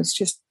 and I was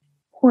just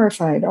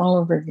horrified all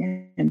over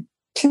again.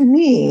 To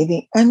me,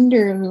 the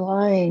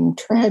underlying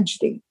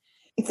tragedy,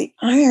 the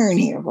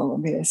irony of all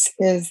of this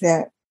is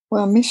that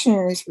while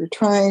missionaries were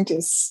trying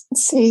to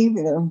save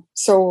the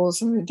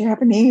souls of the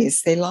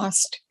Japanese, they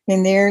lost,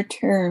 in their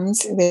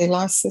terms, they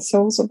lost the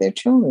souls of their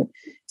children.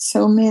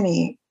 So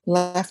many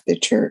left the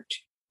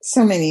church.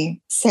 So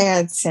many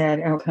sad,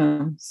 sad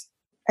outcomes.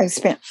 I've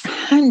spent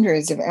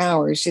hundreds of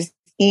hours just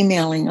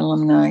emailing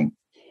alumni,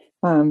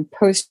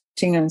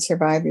 posting on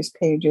survivors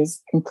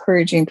pages,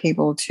 encouraging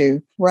people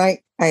to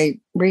write. I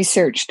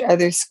researched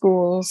other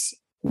schools,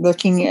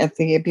 looking at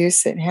the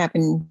abuse that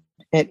happened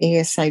at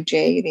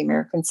ASIJ, the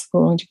American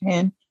School in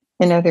Japan,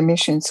 and other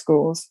mission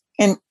schools.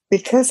 And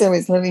because I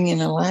was living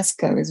in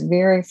Alaska, I was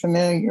very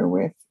familiar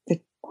with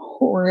the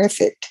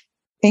horrific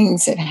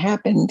things that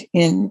happened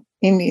in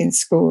Indian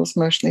schools,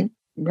 mostly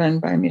run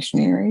by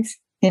missionaries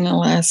in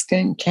Alaska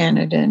and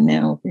Canada, and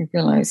now we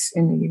realize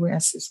in the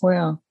US as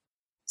well.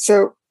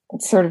 So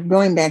sort of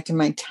going back to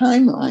my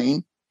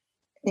timeline,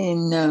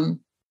 in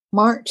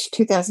March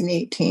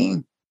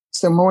 2018,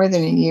 so more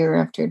than a year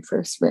after I'd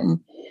first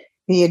written,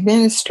 the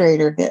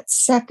administrator of that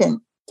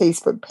second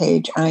Facebook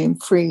page, I Am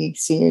Free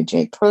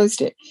CAJ,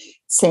 closed it,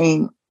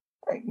 saying,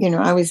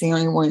 I was the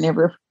only one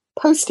ever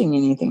posting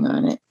anything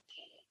on it,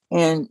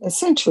 and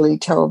essentially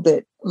told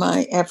that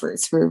my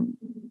efforts were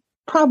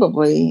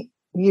probably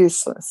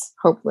useless,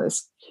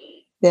 hopeless,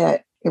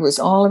 that it was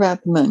all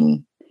about the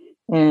money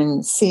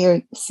and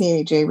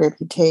CAJ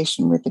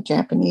reputation with the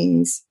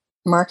Japanese,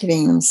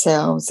 marketing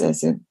themselves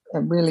as a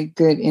really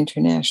good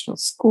international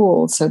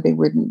school, so they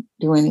wouldn't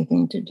do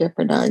anything to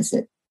jeopardize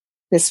it.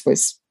 This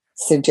was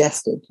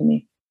suggested to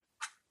me.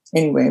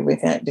 Anyway,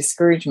 with that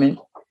discouragement,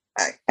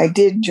 I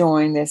did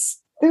join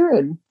this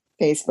third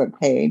Facebook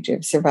page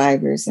of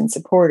survivors and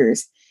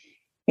supporters.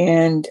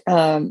 And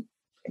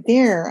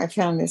there I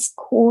found this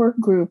core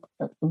group,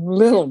 a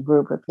little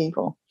group of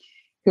people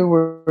who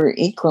were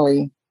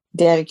equally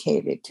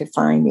dedicated to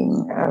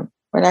finding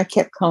what I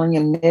kept calling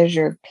a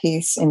measure of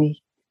peace and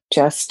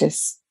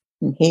justice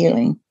and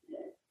healing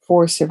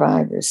for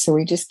survivors. So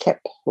we just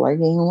kept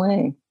plugging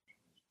away.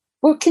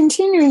 Well,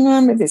 continuing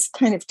on with this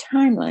kind of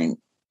timeline,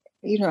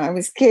 I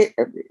was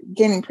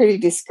getting pretty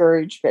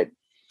discouraged, but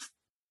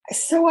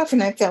so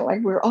often I felt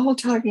like we're all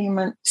talking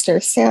amongst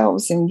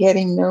ourselves and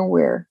getting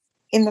nowhere.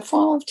 In the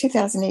fall of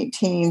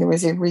 2018, there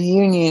was a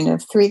reunion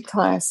of three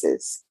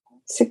classes,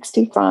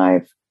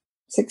 65,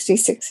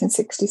 66, and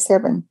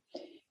 67.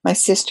 My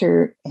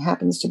sister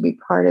happens to be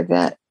part of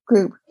that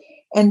group.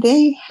 And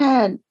they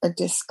had a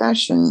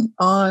discussion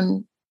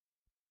on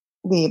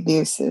the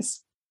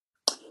abuses.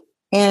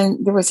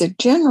 And there was a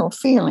general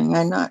feeling,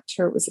 I'm not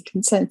sure it was a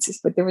consensus,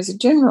 but there was a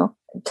general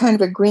kind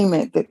of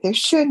agreement that there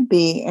should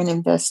be an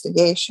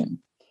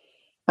investigation.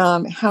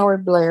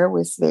 Howard Blair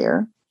was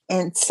there.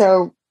 And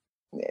so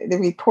the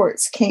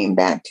reports came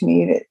back to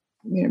me that,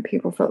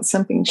 people felt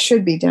something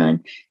should be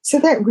done. So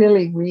that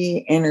really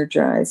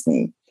re-energized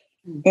me.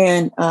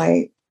 And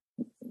I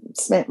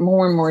spent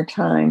more and more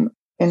time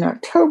in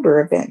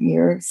October of that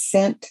year,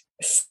 sent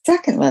a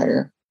second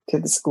letter to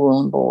the school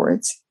and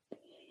boards.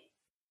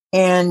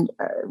 And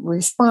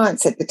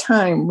response at the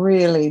time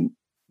really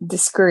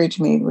discouraged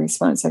me, the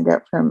response I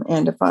got from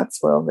Anda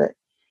Foxwell, that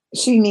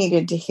she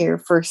needed to hear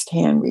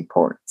firsthand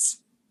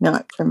reports,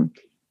 not from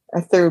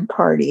a third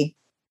party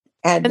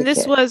advocate. And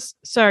this was,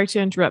 sorry to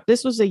interrupt,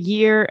 this was a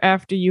year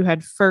after you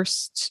had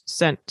first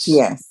sent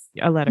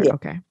a letter. Yeah.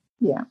 Okay.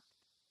 Yeah.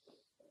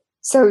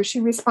 So she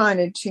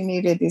responded she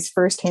needed these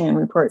firsthand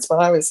reports. Well,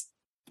 I was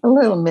a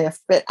little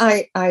miffed, but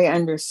I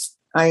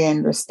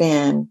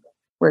understand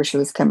where she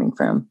was coming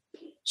from.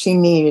 She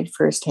needed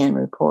firsthand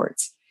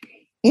reports.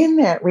 In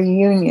that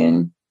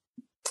reunion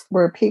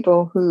were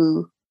people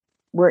who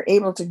were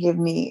able to give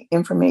me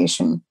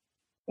information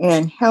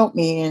and helped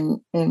me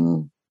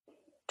in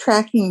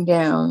tracking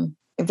down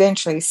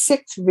eventually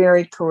 6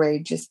 very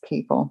courageous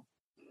people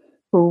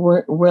who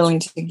were willing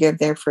to give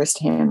their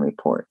firsthand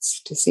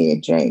reports to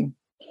CAJ.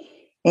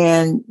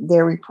 And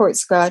their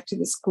reports got to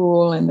the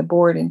school and the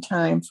board in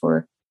time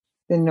for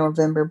the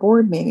November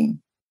board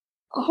meeting.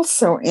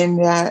 Also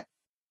in that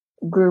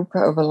group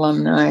of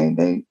alumni,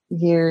 the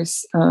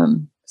years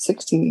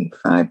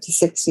 65 to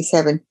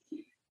 67,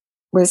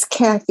 was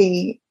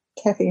Kathy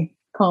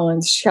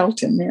Collins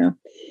Shelton now,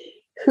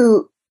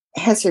 who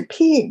has her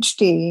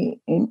PhD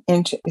in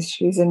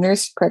she's a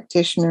nurse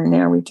practitioner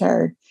now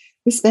retired,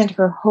 who spent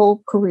her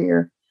whole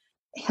career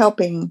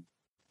helping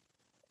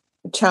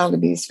child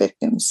abuse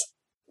victims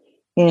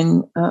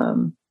on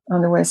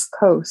the West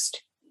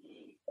Coast.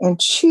 And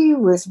she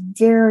was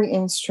very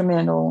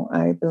instrumental,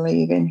 I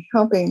believe, in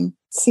helping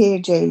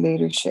CAJ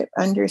leadership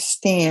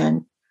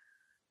understand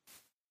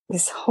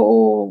this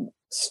whole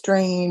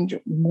strange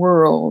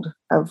world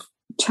of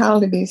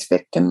child abuse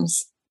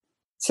victims,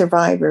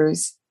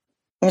 survivors,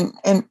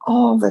 and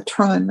all the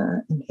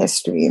trauma and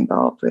history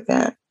involved with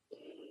that.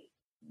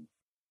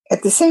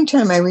 At the same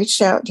time, I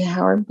reached out to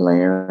Howard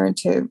Blair and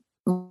to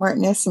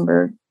Martin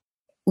Essenberg,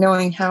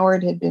 knowing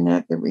Howard had been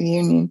at the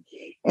reunion,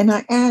 and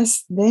I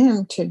asked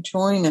them to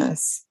join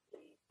us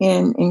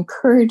in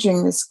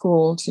encouraging the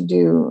school to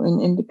do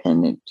an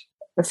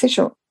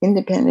official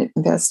independent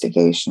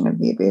investigation of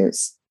the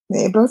abuse.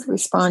 They both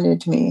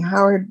responded to me.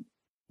 Howard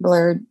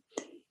Blair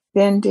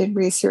then did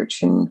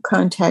research and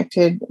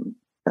contacted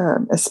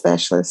a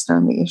specialist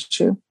on the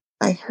issue.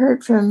 I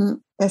heard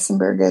from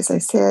Essenberg, as I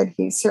said,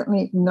 he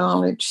certainly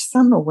acknowledged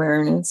some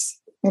awareness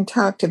and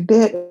talked a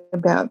bit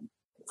about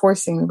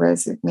forcing the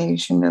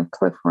resignation of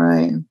Cliff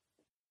Ryan.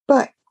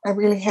 But I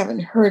really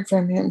haven't heard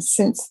from him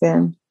since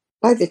then.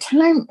 By the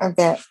time of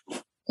that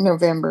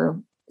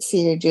November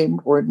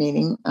CAJ board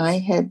meeting, I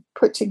had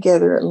put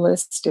together a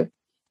list of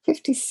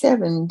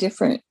 57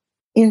 different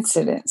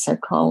incidents, I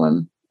call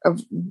them,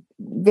 of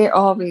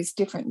all these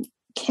different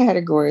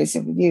categories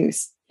of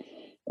abuse.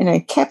 And I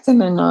kept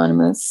them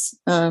anonymous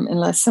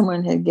unless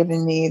someone had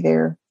given me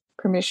their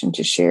permission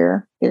to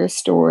share their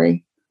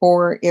story,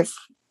 or if,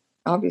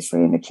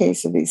 obviously, in the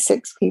case of these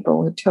 6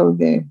 people who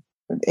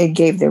they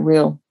gave their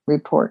real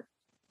report.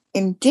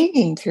 In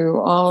digging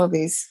through all of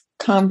these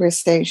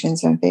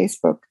conversations on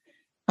Facebook,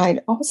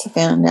 I'd also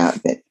found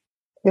out that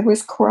there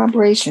was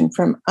corroboration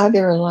from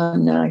other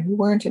alumni who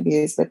weren't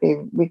abused, but they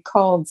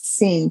recalled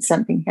seeing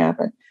something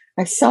happen.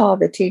 I saw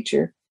the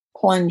teacher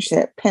plunge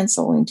that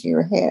pencil into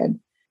your head.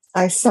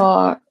 I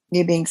saw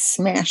you being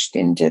smashed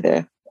into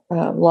the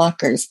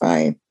lockers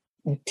by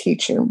a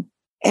teacher.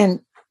 And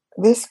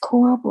this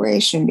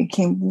corroboration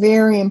became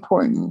very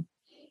important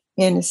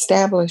in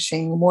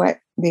establishing what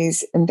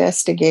these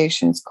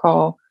investigations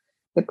call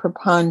the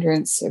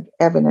preponderance of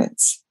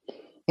evidence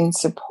in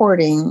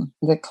supporting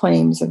the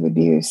claims of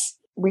abuse.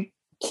 We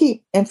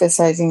keep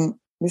emphasizing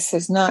this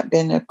has not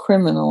been a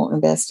criminal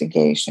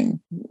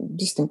investigation,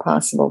 just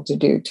impossible to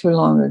do. Too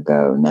long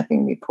ago,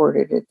 nothing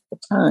reported at the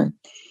time.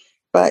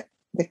 But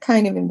the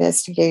kind of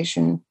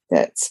investigation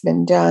that's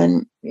been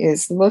done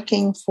is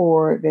looking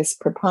for this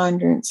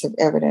preponderance of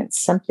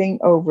evidence, something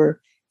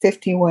over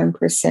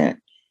 51%,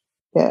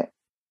 that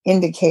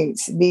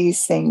indicates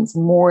these things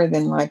more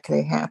than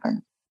likely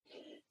happen.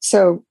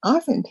 So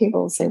often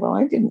people say, well,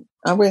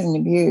 I wasn't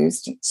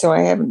abused, so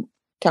I haven't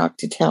talked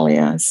to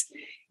Telias.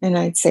 And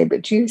I'd say,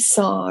 but you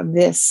saw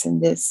this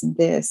and this and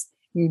this.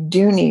 You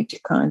do need to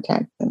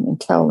contact them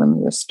and tell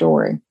them your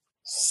story.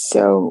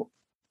 So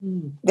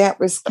that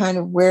was kind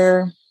of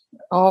where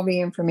all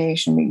the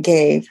information we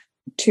gave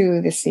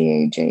to the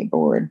CAJ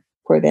board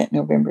for that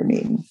November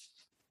meeting.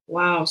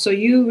 Wow. So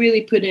you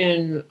really put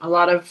in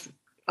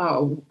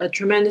a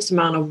tremendous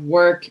amount of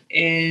work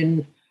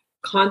in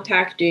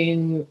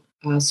contacting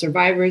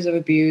survivors of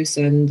abuse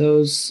and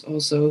those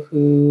also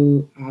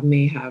who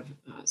may have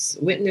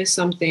witnessed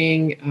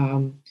something,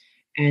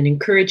 and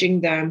encouraging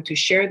them to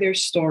share their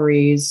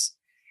stories,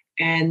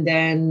 and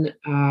then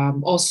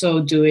also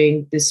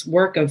doing this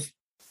work of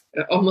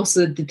almost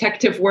a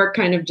detective work,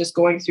 kind of just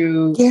going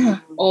through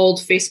old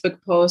Facebook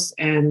posts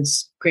and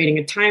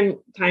creating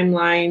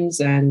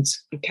timelines and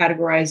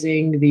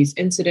categorizing these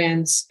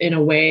incidents in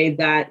a way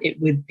that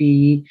it would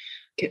be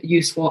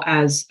useful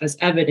as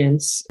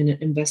evidence in an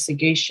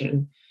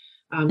investigation.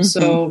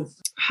 So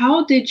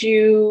how did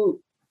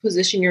you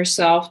position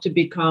yourself to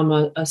become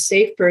a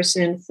safe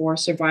person for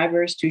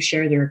survivors to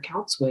share their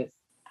accounts with?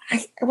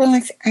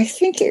 I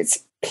think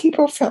it's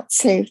people felt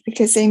safe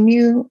because they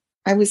knew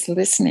I was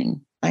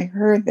listening. I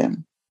heard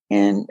them,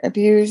 and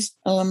abused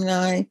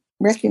alumni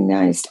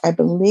recognized I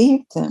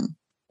believed them.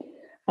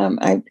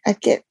 I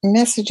get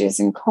messages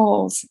and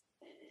calls,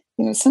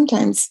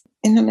 sometimes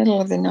in the middle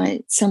of the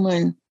night,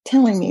 someone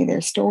telling me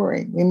their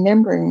story,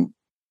 remembering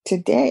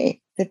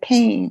today the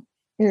pain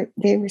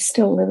they were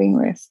still living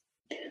with.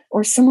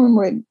 Or someone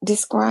would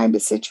describe a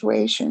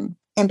situation,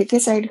 and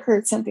because I'd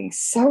heard something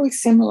so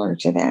similar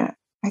to that,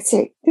 I'd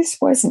say, this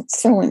wasn't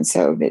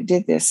so-and-so that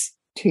did this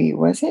to you,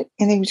 was it?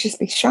 And they would just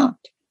be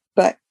shocked.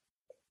 But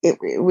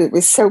it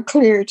was so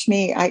clear to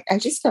me. I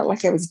just felt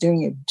like I was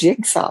doing a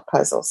jigsaw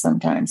puzzle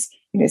sometimes.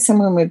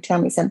 Someone would tell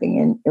me something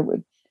and it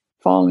would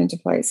fall into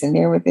place, and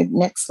there with the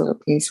next little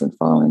piece would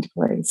fall into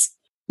place.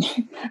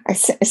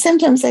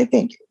 Sometimes I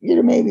think,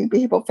 maybe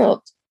people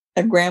felt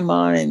a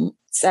grandma in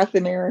South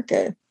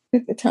America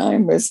at the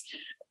time was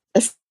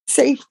a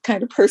safe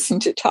kind of person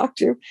to talk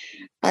to.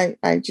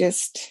 I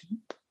just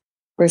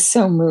was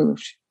so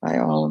moved by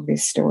all of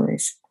these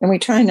stories. And we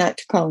try not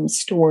to call them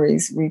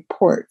stories,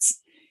 reports.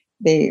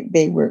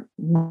 They were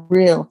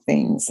real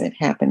things that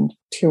happened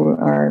to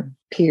our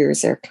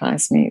peers, our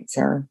classmates,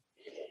 our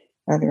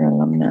other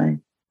alumni.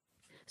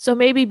 So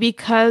maybe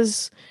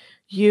because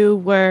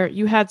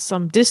you had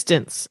some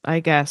distance, I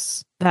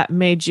guess, that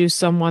made you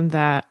someone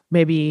that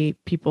maybe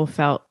people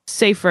felt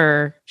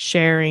safer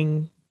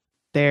sharing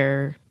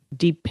their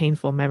deep,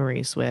 painful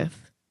memories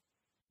with.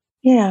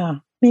 Yeah,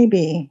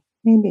 maybe.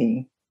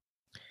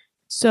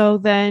 So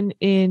then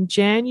in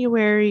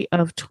January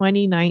of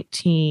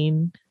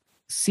 2019,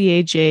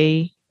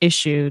 CAJ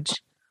issued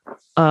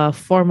a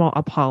formal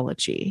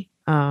apology.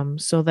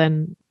 So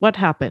then what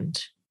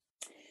happened?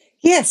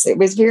 Yes, it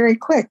was very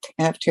quick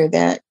after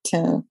that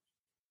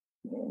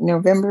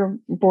November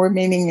board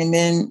meeting. And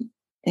then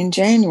in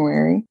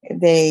January,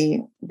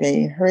 they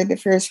heard the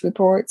first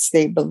reports,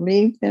 they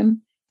believed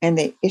them, and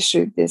they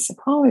issued this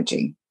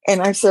apology.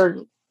 And I sort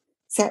of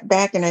sat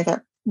back and I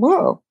thought,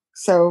 whoa,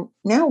 so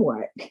now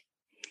what?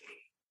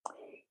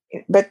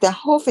 But the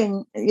whole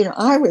thing,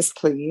 I was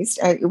pleased.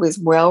 It was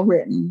well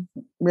written.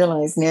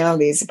 Realize now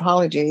these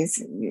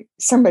apologies,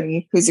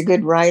 somebody who's a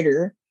good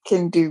writer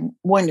can do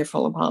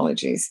wonderful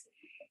apologies.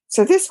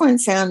 So this one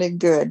sounded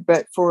good,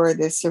 but for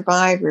the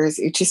survivors,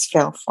 it just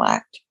fell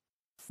flat.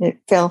 It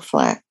fell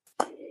flat.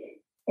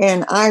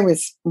 And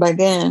by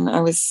then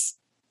I was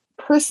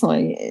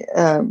personally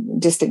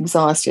just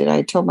exhausted.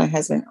 I told my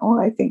husband,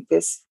 I think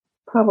this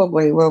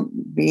probably will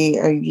be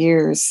a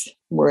year's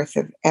worth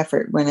of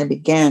effort when I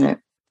began it.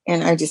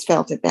 And I just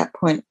felt at that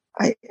point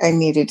I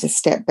needed to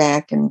step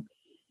back and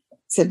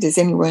said, does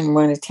anyone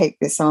want to take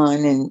this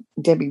on? And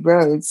Debbie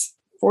Rhodes,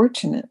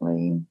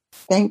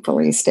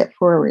 thankfully, stepped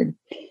forward.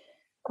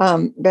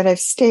 But I've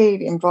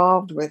stayed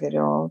involved with it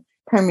all,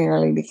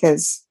 primarily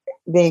because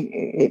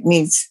it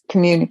needs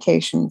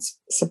communications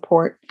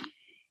support.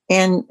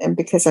 And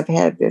because I've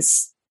had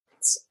this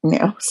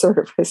now sort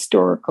of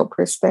historical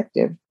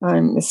perspective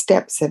on the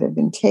steps that have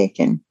been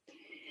taken.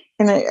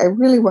 And I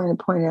really want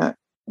to point out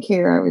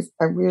here,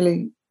 I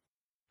really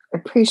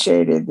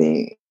appreciated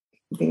the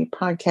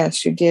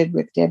podcast you did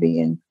with Debbie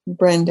and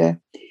Brenda.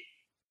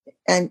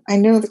 And I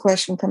know the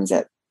question comes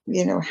up,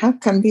 how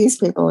come these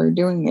people are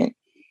doing it?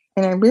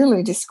 And I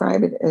really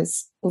describe it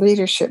as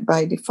leadership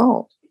by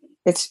default.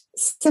 It's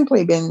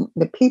simply been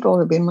the people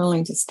who've been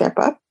willing to step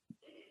up,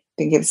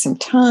 to give some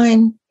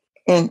time,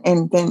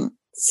 and then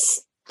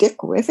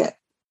stick with it,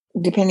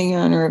 depending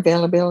on our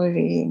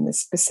availability and the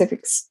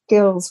specific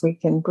skills we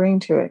can bring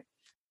to it.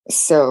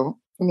 So,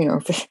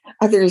 if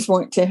others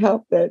want to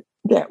help, that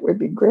would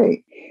be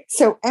great.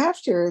 So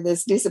after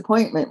this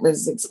disappointment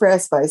was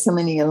expressed by so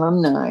many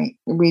alumni,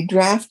 we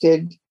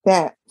drafted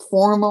that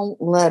formal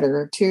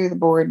letter to the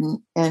board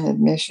and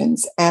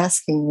admissions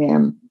asking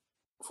them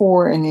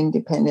for an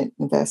independent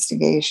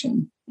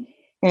investigation.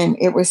 And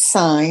it was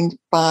signed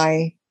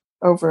by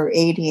over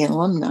 80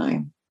 alumni.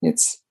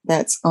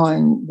 That's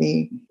on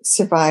the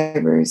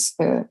Survivors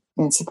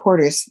and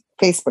Supporters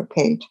Facebook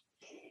page.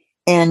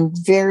 And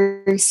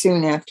very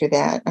soon after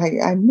that, I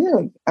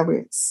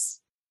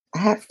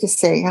have to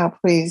say how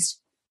pleased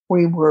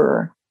we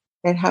were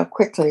at how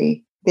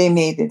quickly they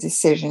made the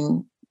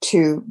decision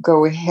to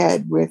go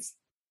ahead with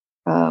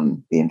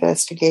the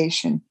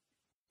investigation.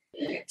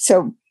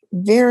 So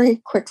very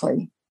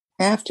quickly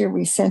after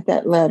we sent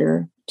that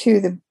letter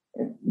to the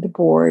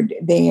board,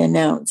 they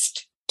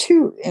announced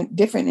 2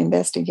 different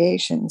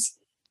investigations.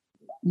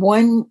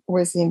 One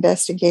was the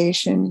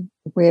investigation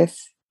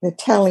with the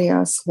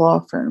Telios law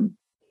firm.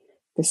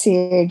 The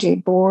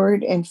CAJ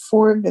board and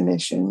 4 of the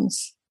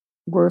missions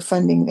were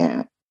funding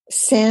that.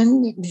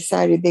 SEND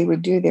decided they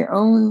would do their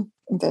own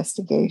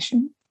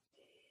investigation.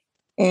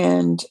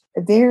 And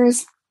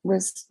theirs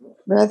was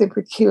rather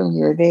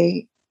peculiar.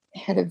 They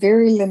had a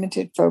very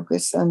limited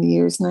focus on the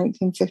years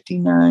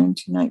 1959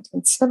 to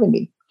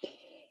 1970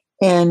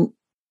 and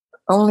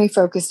only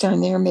focused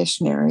on their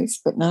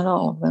missionaries, but not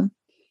all of them.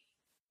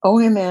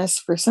 OMS,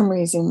 for some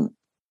reason,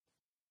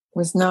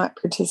 was not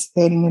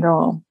participating at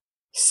all.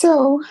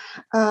 So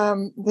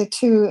the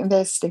 2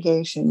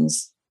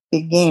 investigations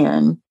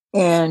began,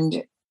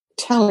 and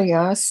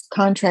Telios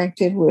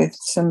contracted with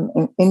some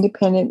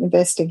independent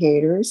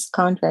investigators,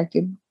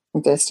 contracted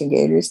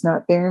investigators,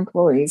 not their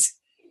employees,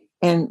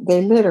 and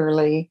they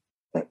literally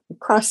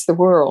crossed the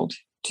world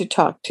to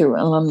talk to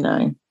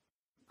alumni.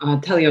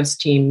 Telios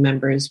team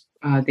members,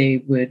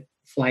 they would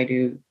fly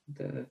to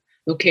the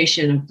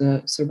location of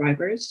the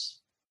survivors?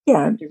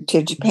 Yeah,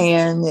 to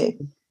Japan,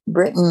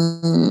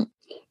 Britain.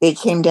 They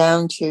came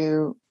down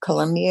to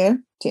Colombia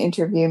to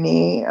interview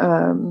me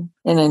and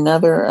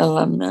another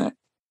alumna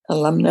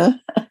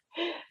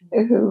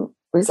who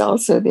was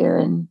also there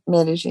in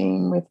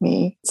Medellin with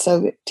me.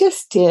 So it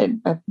just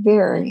did a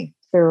very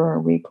thorough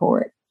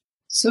report.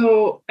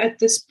 So at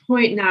this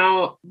point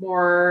now,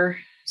 more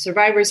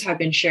survivors have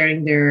been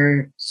sharing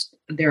their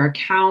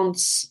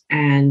accounts,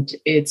 and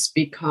it's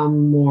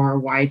become more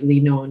widely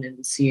known in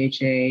the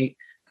CAJ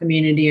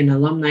community and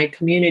alumni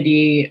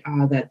community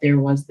that there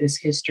was this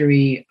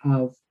history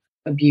of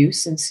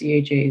abuse in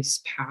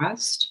CAJ's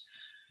past.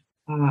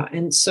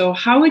 And so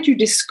how would you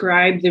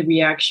describe the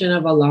reaction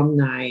of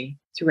alumni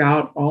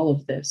throughout all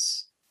of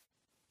this?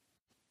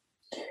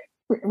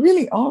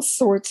 Really all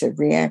sorts of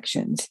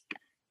reactions.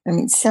 I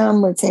mean,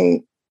 some would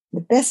say, the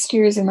best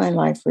years of my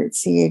life were at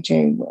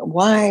CAJ.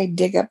 Why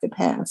dig up the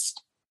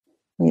past?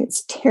 I mean,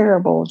 it's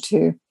terrible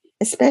to,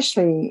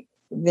 especially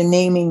the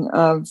naming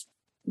of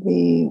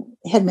the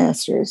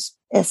headmasters,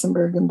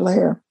 Essenberg and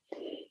Blair,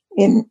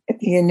 in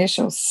the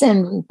initial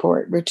SEND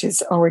report, which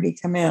has already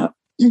come out.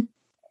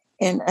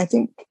 And I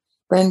think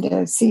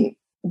Brenda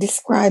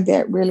described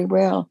that really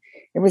well.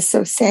 It was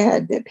so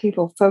sad that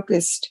people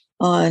focused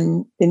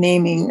on the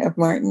naming of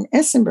Martin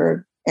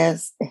Essenberg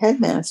as the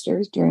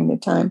headmasters during the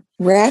time,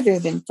 rather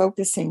than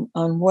focusing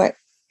on what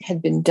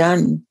had been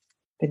done,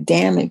 the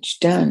damage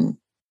done,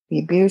 the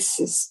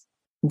abuses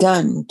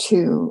done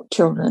to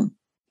children.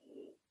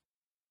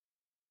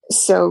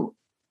 So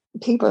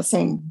people are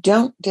saying,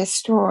 don't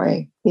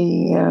destroy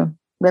the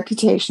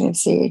reputation of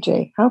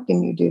CAJ. How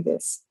can you do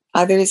this?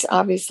 Others,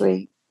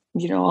 obviously,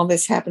 all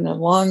this happened a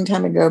long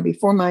time ago,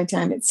 before my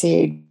time at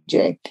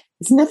CAJ.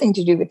 It's nothing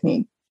to do with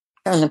me.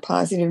 On a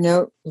positive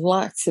note,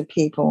 lots of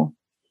people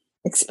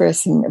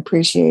expressing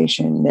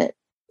appreciation that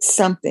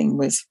something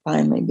was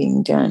finally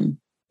being done.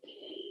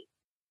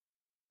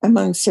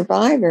 Among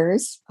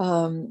survivors,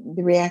 the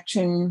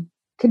reaction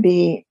could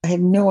be, I had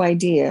no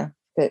idea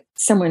that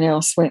someone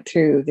else went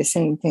through the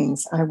same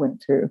things I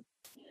went through.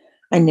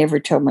 I never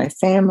told my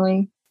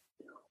family,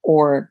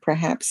 or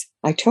perhaps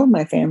I told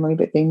my family,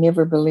 but they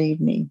never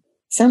believed me.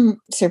 Some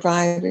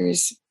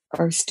survivors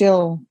are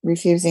still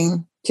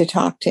refusing to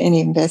talk to any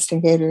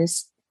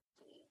investigators.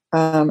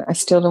 I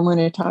still don't want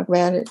to talk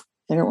about it.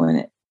 I don't want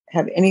to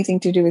have anything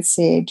to do with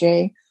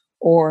CAJ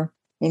or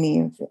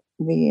any of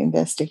the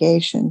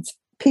investigations.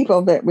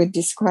 People that would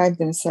describe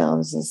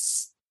themselves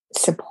as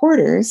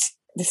supporters,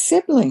 the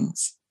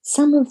siblings,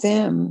 some of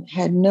them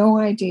had no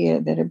idea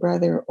that a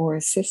brother or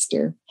a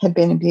sister had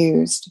been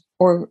abused,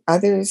 or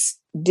others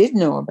did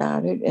know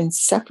about it and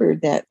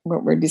suffered that,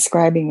 what we're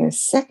describing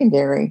as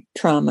secondary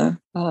trauma,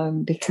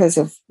 because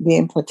of the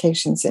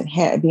implications it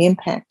had, the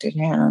impact it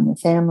had on the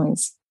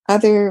families.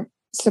 Other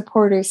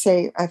supporters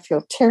say, I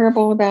feel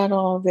terrible about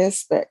all of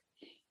this, but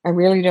I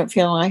really don't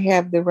feel I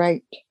have the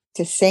right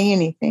to say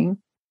anything.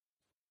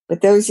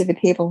 But those are the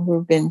people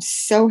who've been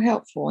so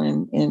helpful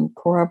in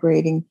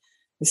corroborating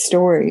the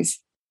stories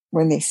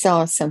when they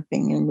saw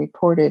something and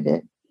reported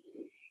it.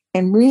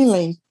 And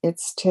really,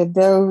 it's to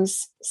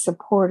those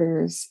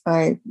supporters,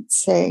 I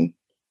say,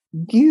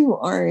 you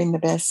are in the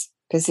best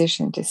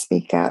position to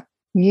speak up.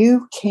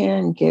 You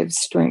can give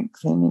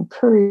strength and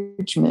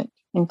encouragement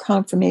and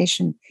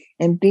confirmation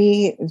and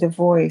be the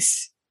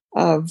voice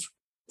of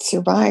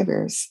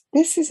survivors.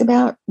 This is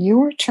about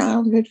your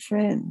childhood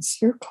friends,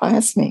 your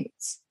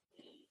classmates,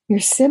 your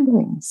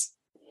siblings,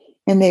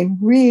 and they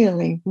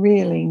really,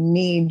 really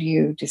need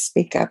you to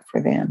speak up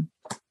for them.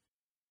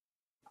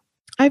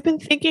 I've been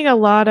thinking a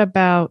lot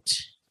about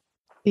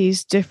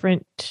these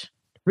different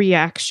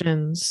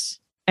reactions,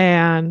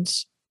 and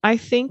I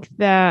think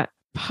that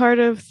part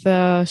of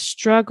the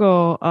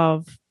struggle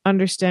of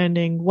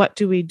understanding what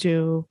do we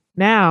do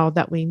now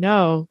that we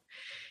know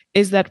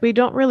is that we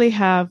don't really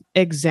have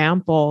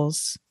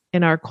examples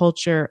in our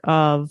culture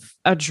of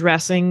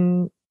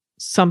addressing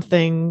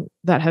something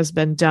that has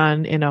been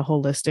done in a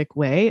holistic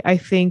way. I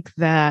think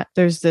that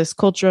there's this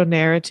cultural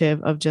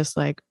narrative of just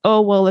like,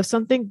 oh, well, if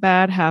something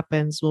bad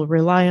happens, we'll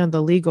rely on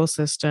the legal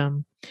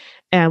system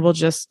and we'll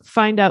just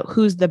find out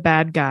who's the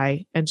bad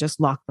guy and just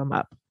lock them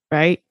up,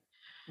 right?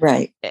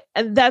 Right.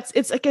 And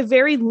it's like a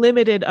very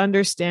limited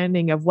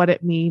understanding of what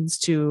it means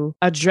to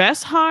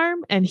address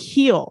harm and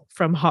heal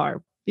from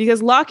harm,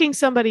 because locking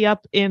somebody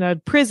up in a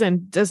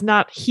prison does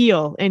not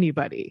heal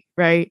anybody,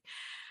 right?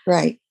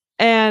 Right.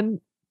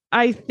 And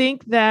I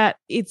think that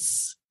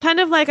it's kind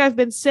of like I've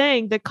been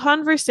saying, the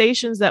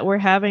conversations that we're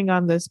having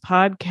on this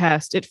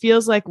podcast, it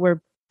feels like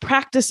we're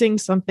practicing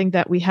something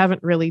that we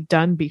haven't really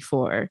done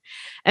before,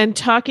 and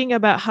talking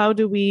about how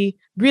do we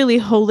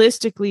really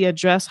holistically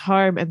address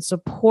harm and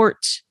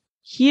support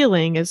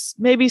healing is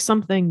maybe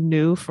something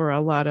new for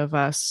a lot of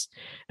us.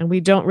 And we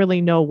don't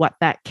really know what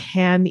that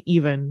can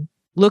even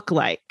look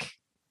like.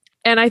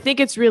 And I think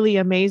it's really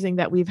amazing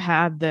that we've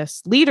had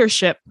this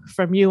leadership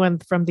from you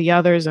and from the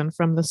others and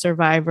from the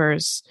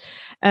survivors,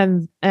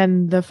 and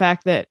the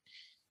fact that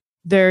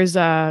there's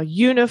a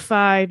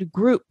unified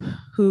group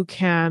who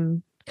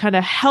can kind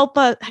of help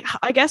us,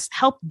 I guess,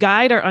 help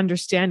guide our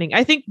understanding.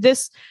 I think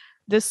this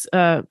focus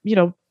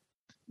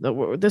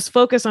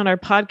on our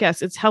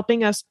podcast, it's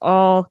helping us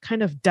all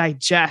kind of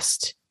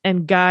digest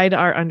and guide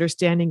our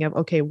understanding of,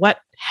 okay, what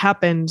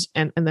happened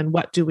and then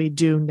what do we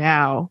do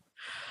now?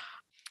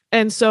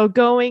 And so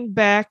going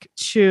back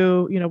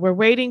to, we're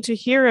waiting to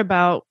hear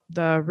about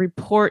the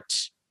report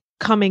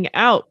coming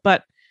out,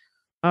 but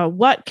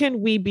what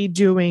can we be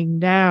doing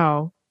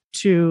now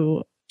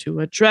to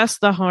address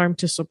the harm,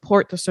 to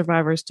support the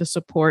survivors, to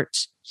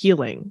support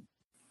healing?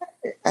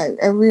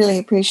 I really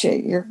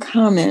appreciate your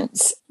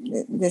comments.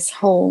 This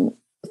whole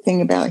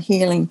thing about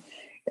healing,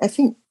 I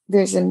think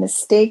there's a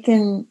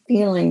mistaken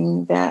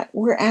feeling that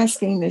we're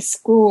asking the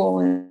school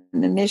and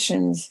the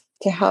missions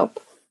to help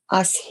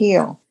us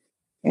heal.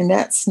 And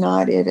that's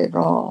not it at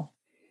all.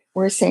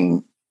 We're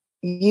saying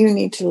you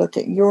need to look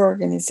at your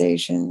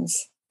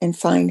organizations and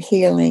find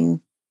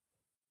healing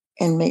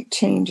and make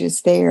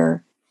changes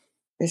there.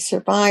 The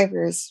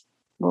survivors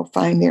will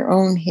find their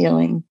own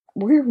healing.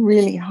 We're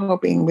really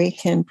hoping we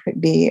can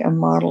be a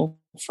model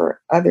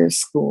for other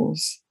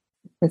schools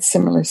with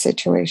similar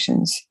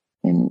situations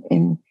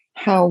in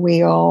how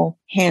we all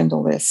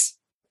handle this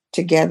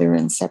together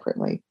and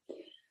separately.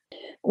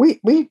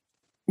 We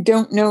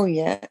don't know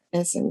yet,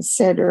 as I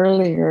said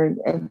earlier,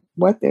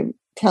 what the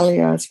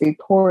Telios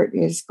report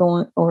is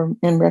going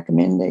and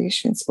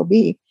recommendations will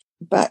be.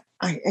 But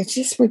it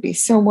just would be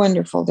so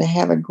wonderful to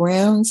have a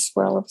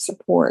groundswell of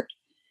support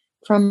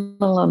from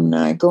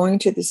alumni going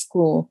to the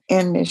school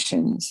and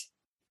missions,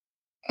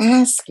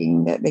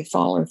 asking that they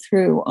follow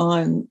through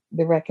on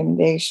the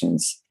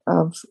recommendations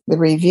of the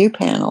review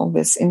panel,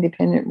 this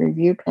independent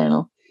review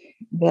panel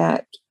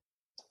that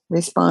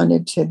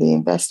responded to the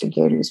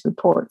investigators'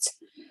 reports.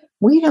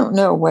 We don't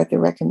know what the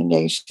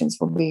recommendations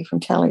will be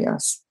from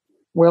Telios.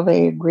 Will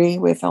they agree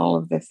with all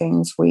of the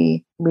things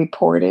we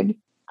reported?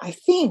 I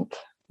think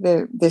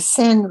the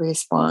SEND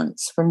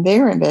response from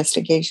their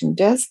investigation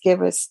does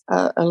give us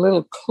a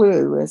little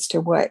clue as to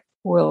what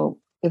will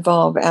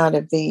evolve out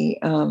of the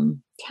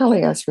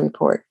Telios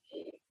report.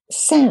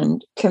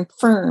 SEND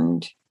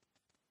confirmed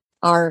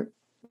our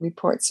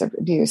reports of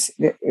abuse,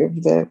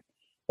 the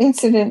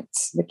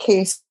incidents, the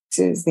cases,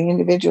 the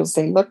individuals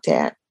they looked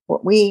at,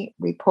 what we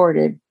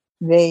reported,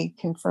 they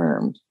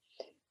confirmed.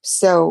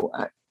 So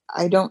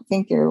I don't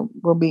think there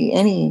will be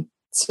any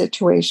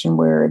situation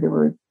where the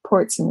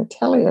reports in the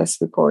Telios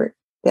report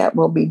that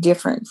will be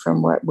different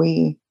from what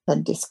we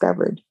had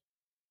discovered.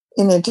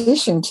 In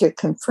addition to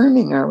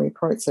confirming our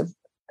reports of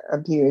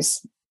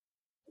abuse,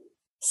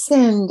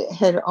 SEND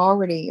had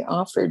already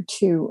offered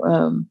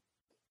to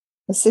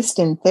assist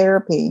in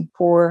therapy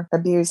for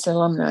abused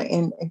alumni.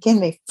 And again,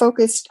 they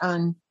focused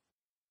on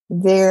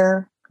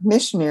their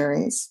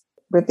missionaries,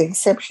 with the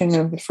exception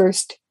of the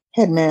first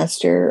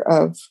headmaster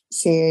of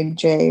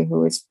CAJ,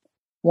 who was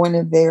one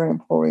of their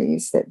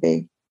employees that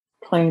they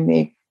claimed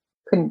they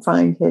couldn't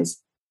find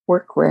his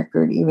work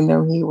record, even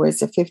though he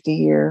was a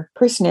 50-year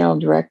personnel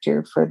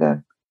director for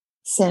the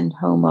SEND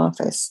home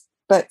office.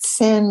 But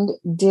SEND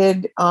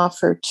did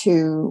offer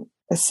to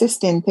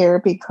assist in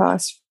therapy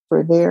costs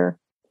for the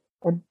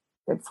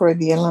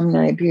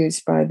alumni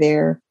abused by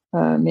their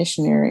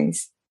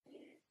missionaries,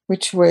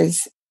 which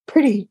was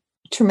pretty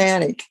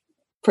traumatic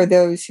for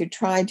those who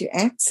tried to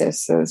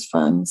access those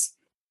funds,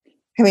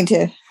 having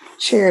to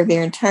share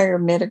their entire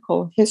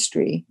medical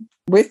history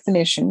with the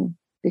mission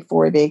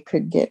before they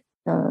could get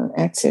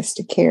access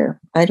to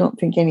care. I don't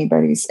think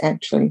anybody's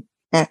actually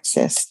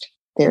accessed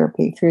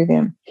therapy through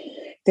them.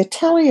 The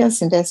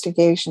Telios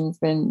investigation has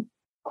been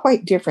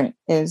quite different,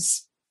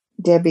 as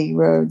Debbie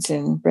Rhodes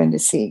and Brenda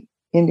Seek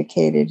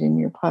indicated in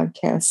your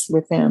podcast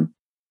with them.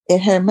 It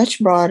had a much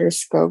broader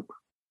scope.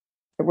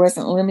 It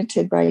wasn't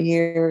limited by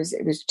years.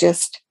 It was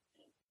just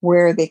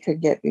where they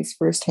could get these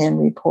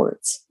firsthand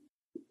reports.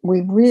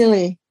 We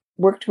really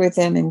worked with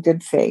them in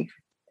good faith.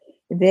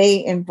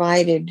 They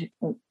invited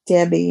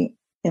Debbie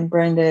and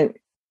Brenda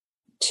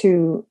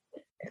to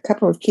a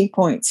couple of key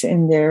points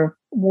in their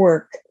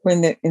work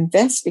when the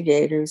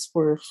investigators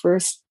were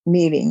first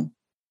meeting,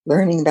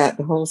 learning about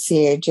the whole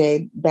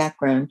CAJ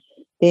background.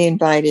 They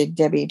invited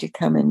Debbie to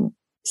come and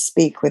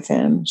speak with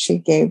them. She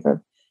gave a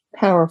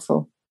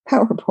powerful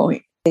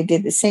PowerPoint. They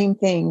did the same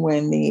thing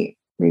when the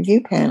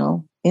review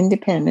panel,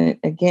 independent,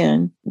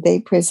 again, they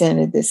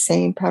presented the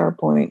same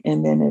PowerPoint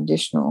and then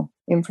additional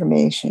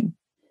information.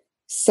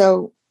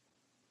 So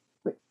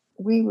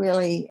we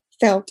really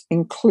felt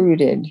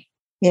included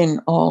in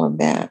all of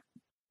that.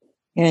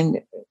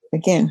 And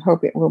again,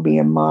 hope it will be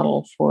a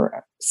model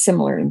for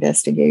similar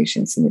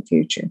investigations in the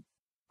future.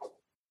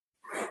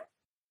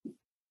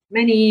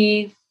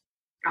 Many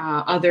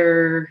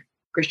other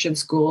Christian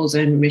schools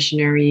and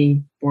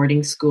missionary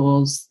boarding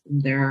schools,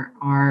 there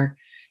are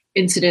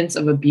incidents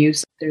of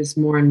abuse. There's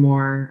more and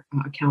more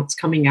accounts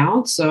coming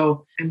out.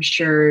 So I'm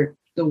sure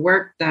the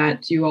work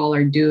that you all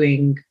are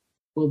doing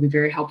will be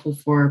very helpful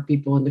for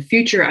people in the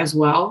future as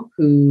well,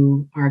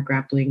 who are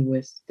grappling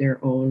with their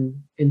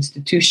own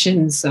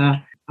institutions'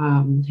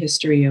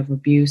 history of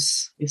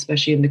abuse,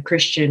 especially in the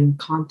Christian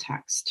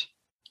context.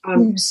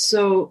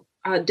 So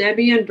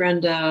Debbie and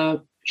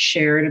Brenda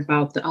shared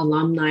about the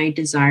alumni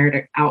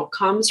desired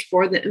outcomes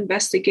for the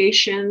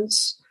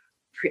investigations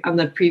on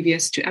the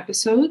previous 2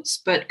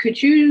 episodes, but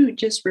could you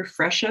just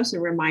refresh us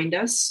and remind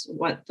us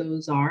what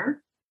those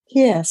are?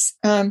 Yes.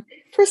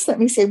 First, let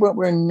me say what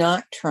we're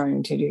not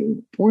trying to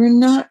do. We're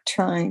not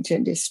trying to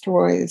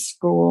destroy the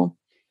school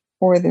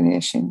or the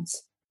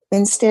missions.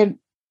 Instead,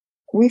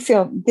 we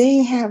feel they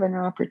have an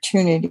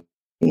opportunity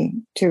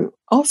to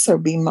also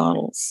be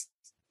models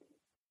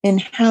in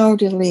how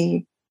to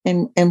lead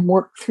and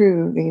work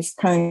through these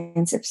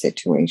kinds of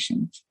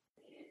situations.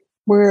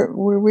 We're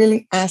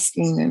really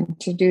asking them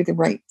to do the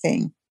right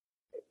thing.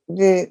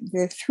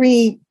 The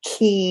 3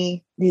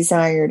 key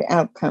desired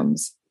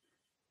outcomes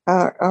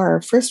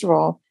are, first of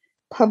all,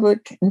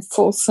 public and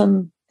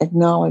fulsome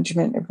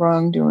acknowledgement of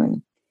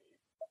wrongdoing.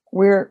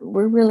 We're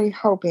really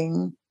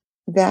hoping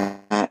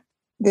that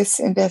this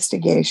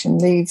investigation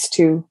leads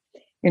to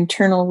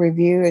internal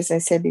review, as I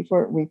said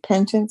before,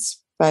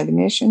 repentance by the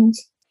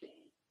missions,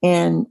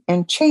 and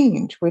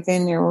change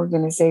within their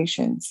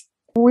organizations.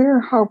 We're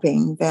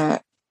hoping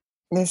that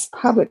this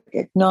public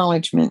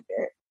acknowledgement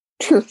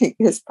truly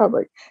is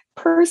public.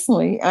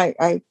 Personally,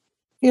 I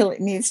feel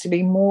it needs to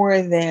be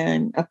more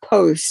than a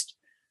post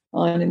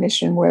on a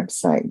mission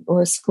website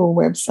or a school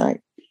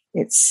website.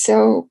 It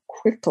so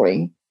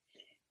quickly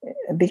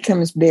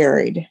becomes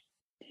buried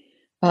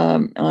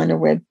on a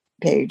web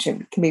page.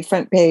 It can be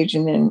front page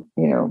and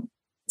then,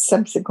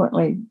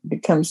 subsequently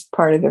becomes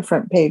part of the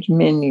front page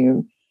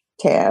menu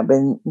tab,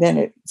 and then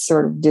it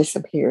sort of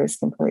disappears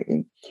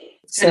completely.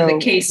 So the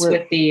case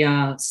with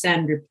the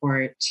SAND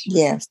report.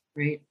 Yes.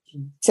 Right.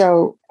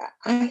 So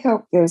I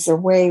hope there's a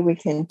way we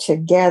can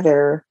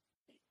together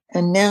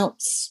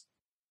announce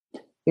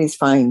these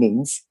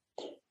findings,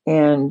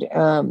 and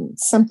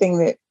something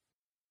that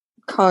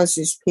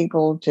causes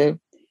people to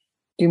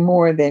do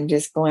more than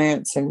just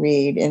glance and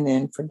read and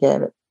then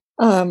forget it.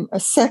 A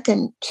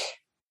second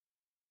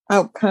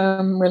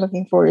outcome we're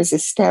looking for is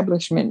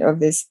establishment of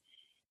this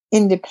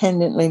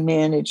independently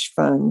managed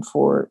fund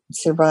for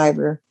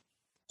survivor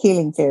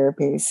healing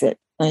therapies that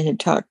I had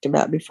talked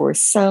about before.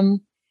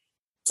 Some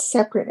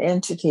separate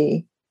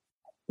entity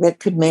that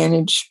could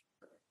manage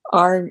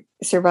our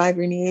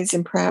survivor needs,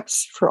 and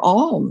perhaps for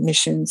all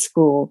mission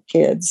school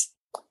kids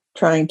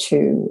trying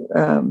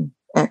to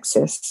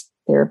access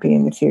therapy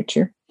in the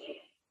future.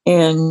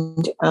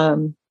 And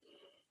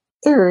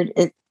third,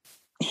 it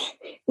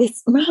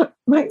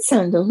might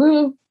sound a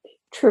little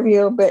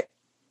trivial, but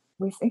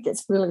we think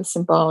it's really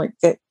symbolic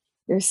that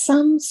there's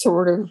some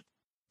sort of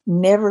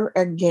never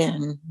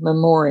again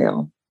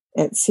memorial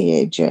at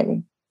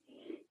CAJ.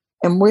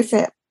 And with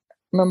that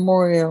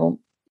memorial,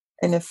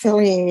 an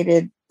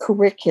affiliated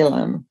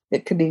curriculum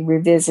that could be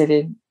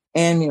revisited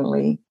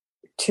annually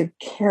to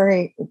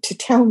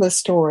tell the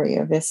story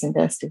of this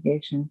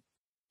investigation,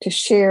 to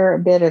share a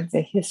bit of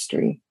the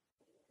history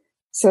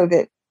so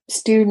that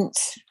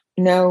students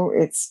know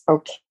it's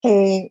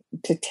okay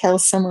to tell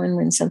someone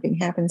when something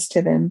happens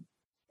to them.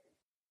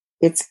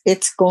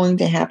 It's going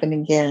to happen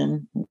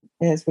again.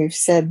 As we've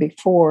said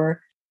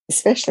before,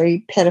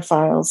 especially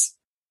pedophiles,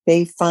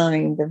 they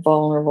find the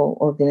vulnerable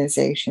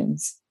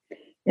organizations,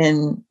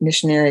 and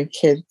missionary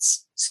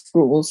kids'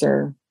 schools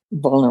are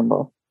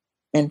vulnerable.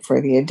 And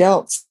for the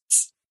adults,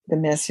 the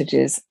message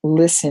is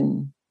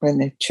listen when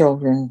the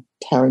children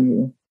tell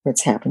you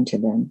what's happened to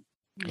them.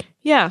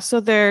 Yeah, so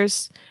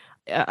there's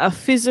a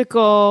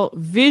physical,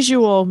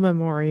 visual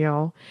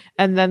memorial,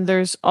 and then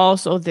there's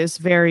also this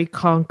very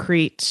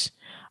concrete,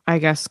 I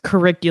guess,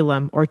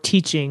 curriculum or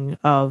teaching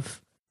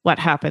of what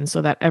happened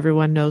so that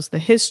everyone knows the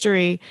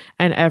history,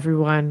 and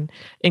everyone,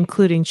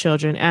 including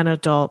children and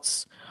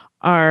adults,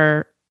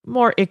 are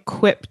more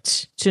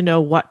equipped to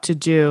know what to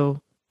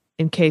do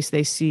in case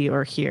they see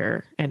or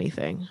hear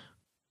anything.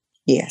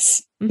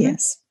 Yes. Mm-hmm.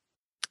 Yes.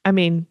 I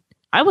mean,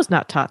 I was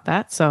not taught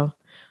that, so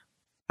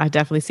I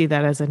definitely see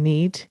that as a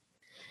need.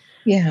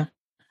 Yeah.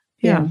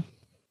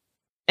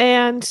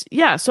 And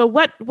so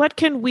what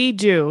can we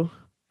do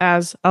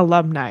as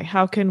alumni?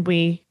 How can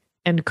we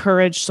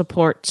encourage,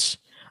 support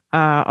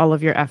all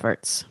of your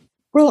efforts?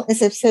 Well,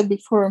 as I've said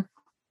before,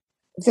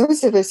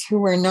 those of us who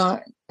were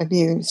not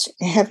abused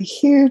have a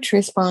huge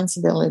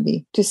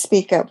responsibility to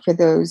speak up for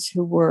those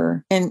who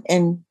were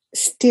and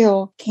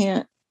still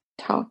can't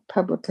talk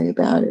publicly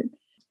about it.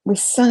 We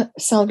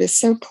saw this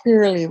so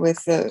clearly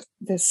with the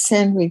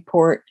SAND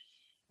report.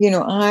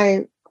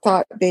 I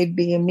thought they'd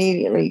be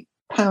immediately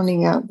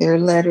pounding out their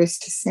letters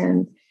to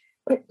SAND,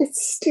 but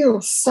it's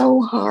still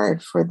so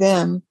hard for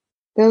them,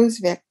 those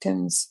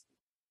victims,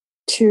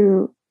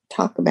 to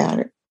talk about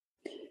it.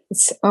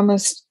 It's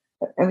almost,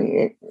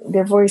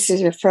 their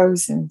voices are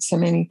frozen so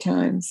many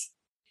times.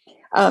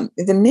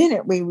 The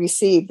minute we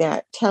receive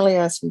that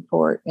Telios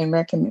report and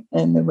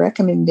the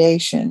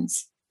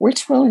recommendations,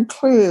 which will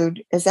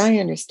include, as I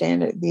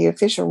understand it, the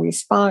official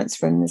response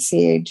from the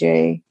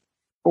CAJ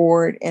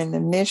board and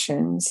the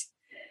missions,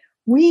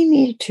 we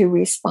need to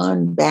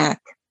respond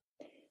back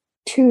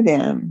to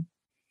them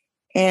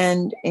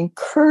and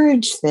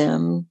encourage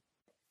them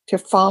to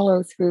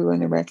follow through on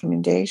the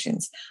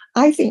recommendations.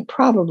 I think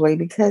probably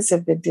because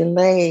of the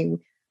delay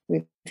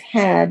we've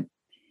had,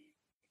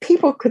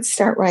 people could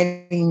start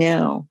writing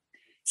now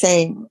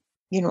saying,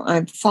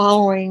 I'm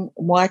following,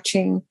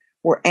 watching,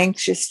 we're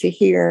anxious to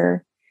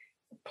hear.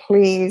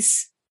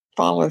 Please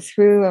follow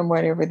through on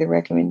whatever the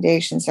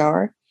recommendations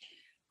are.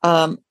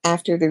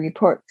 After the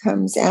report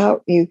comes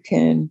out, you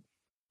can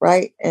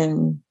write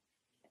and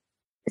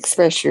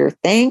express your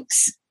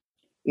thanks.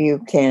 You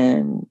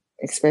can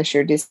express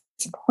your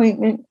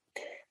disappointment,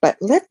 but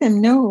let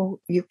them know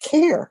you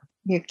care.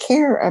 You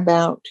care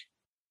about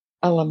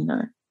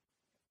alumni.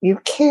 You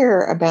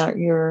care about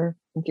your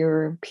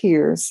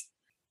peers.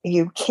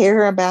 You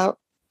care about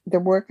the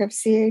work of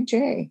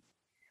CAJ,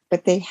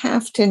 but they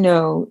have to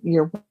know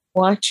you're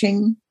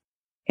watching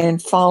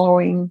and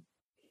following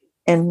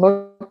and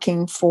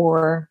looking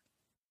for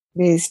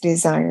these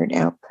desired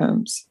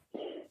outcomes.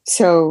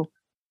 So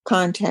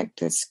contact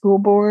the school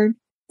board,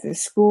 the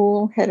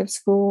school, head of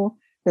school,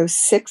 those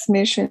 6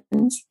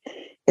 missions.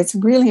 It's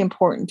really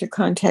important to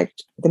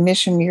contact the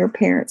mission your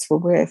parents were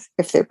with.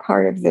 If they're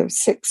part of those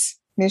 6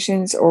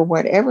 missions or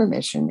whatever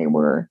mission they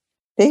were,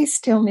 they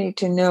still need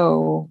to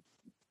know,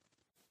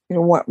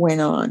 what went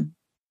on.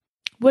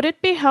 Would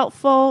it be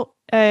helpful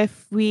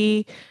if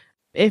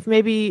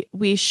maybe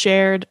we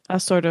shared a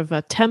sort of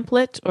a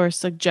template or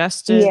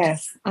suggested?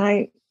 Yes,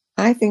 I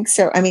think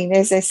so. I mean,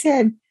 as I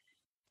said,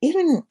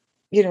 even,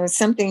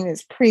 something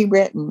that's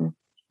pre-written,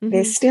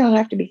 they still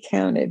have to be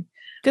counted.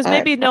 Because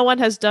maybe no one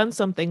has done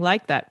something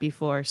like that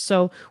before.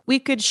 So we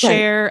could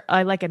share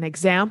like an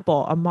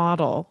example, a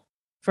model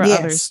for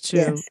others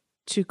to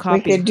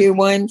copy. We could do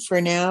one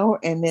for now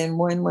and then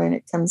one when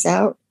it comes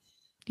out.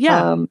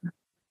 Yeah.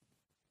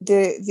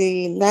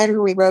 The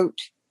letter we wrote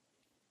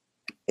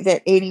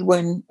that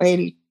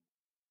 80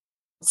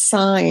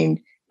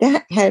 signed,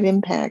 that had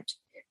impact.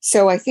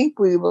 So I think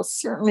we will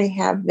certainly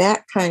have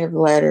that kind of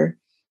letter.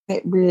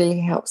 It really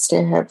helps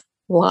to have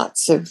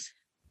lots of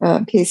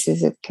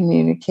pieces of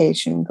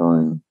communication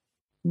going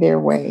their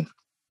way.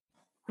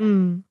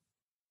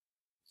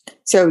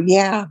 So,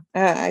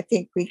 I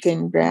think we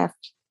can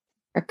draft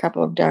a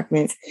couple of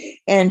documents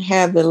and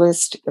have the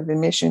list of the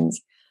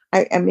missions.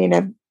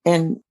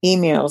 And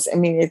emails. I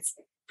mean, it's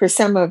for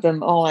some of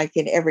them, all I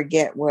could ever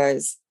get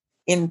was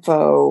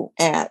info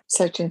at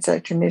such and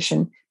such a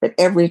mission. But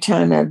every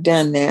time I've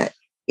done that,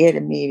 it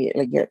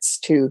immediately gets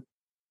to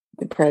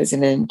the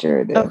president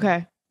or the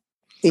CEO.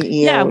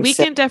 Yeah, we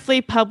can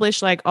definitely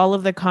publish like all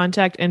of the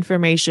contact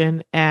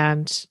information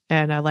and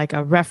like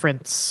a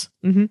reference.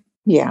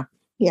 Yeah,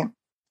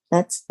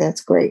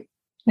 that's great.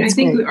 I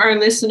think our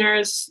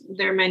listeners,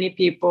 there are many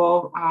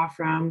people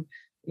from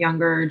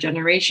younger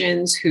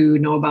generations who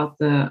know about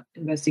the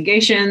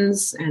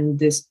investigations and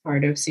this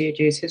part of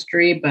CAJ's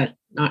history, but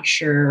not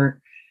sure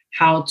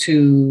how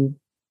to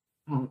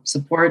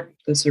support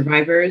the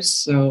survivors.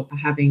 So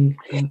having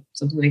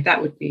something like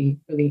that would be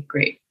really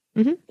great.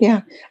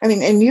 Yeah, I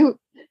mean, and you,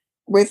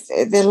 with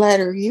the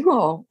letter you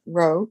all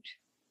wrote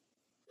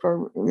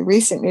for the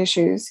recent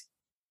issues.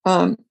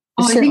 I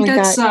think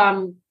that's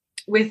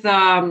with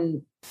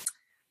the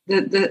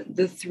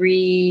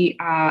 3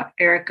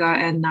 Erica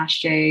and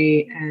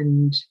Nashe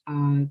and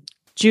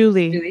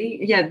Julie.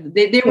 Yeah,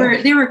 they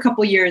were a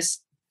couple years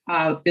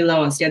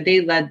below us. Yeah,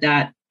 they led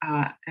that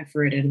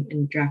effort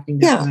in drafting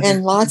that letter.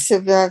 And lots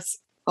of us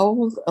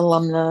old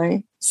alumni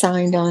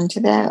signed on to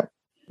that.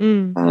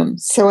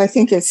 So I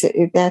think that's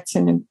a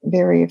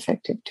very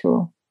effective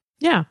tool.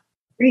 Yeah.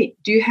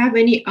 Great. Do you have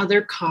any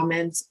other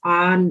comments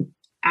on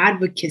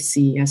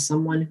advocacy as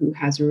someone who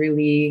has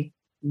really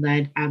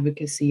led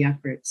advocacy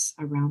efforts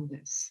around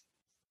this?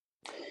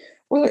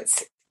 Well,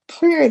 it's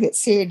clear that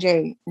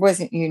CAJ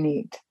wasn't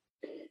unique,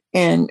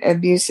 and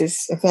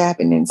abuses have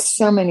happened in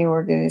so many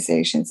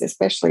organizations,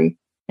 especially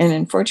and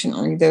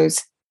unfortunately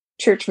those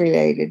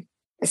church-related.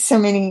 So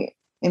many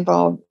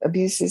involved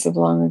abuses of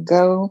long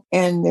ago,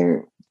 and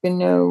there's been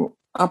no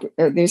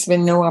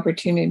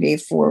opportunity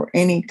for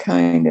any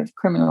kind of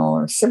criminal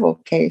or civil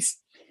case.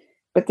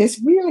 But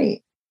there's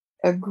really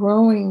a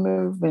growing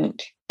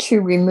movement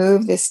to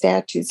remove the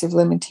statutes of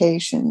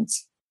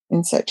limitations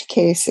in such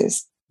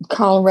cases.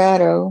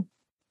 Colorado,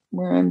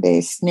 where I'm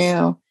based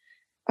now,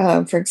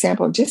 for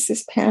example, just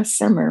this past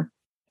summer,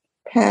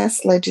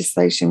 passed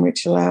legislation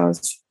which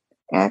allows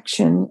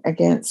action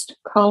against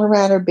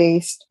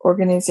Colorado-based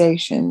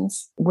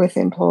organizations with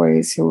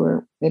employees who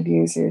are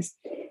abusers.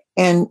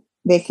 And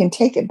they can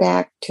take it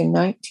back to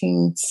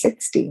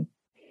 1960.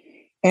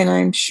 And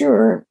I'm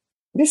sure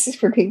this is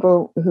for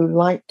people who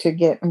like to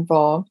get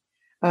involved.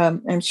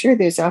 I'm sure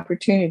there's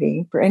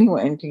opportunity for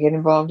anyone to get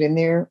involved in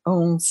their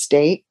own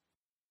state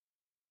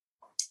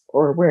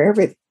or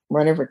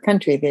whatever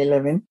country they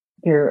live in.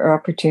 There are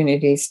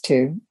opportunities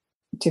to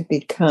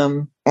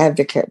become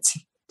advocates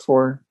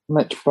for a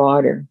much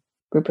broader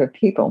group of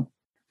people.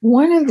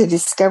 One of the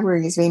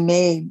discoveries we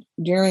made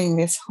during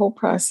this whole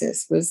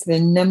process was the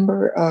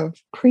number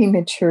of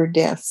premature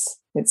deaths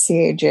at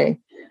CAJ.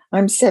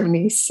 I'm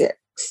 76,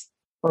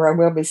 or I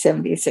will be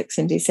 76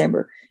 in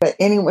December. But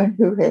anyone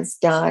who has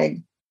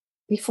died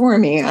before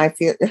me, I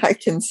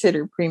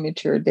consider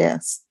premature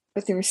deaths.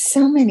 But there were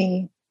so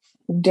many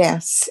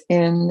deaths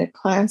in the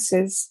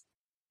classes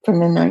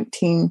from the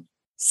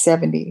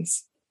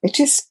 1970s. it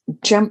just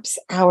jumps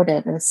out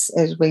at us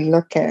as we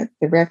look at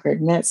the record.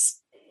 And that's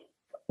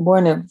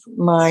one of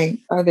my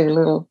other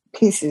little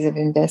pieces of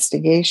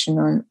investigation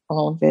on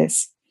all of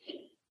this.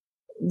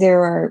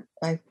 I'm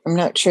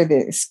not sure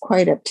that it's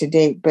quite up to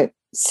date, but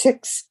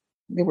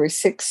there were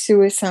 6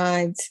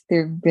 suicides.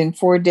 There have been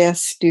 4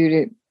 deaths due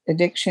to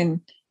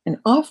addiction, an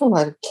awful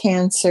lot of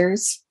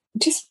cancers.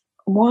 Just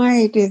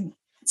why did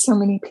so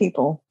many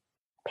people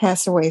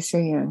pass away so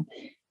young?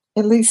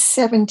 At least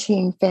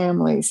 17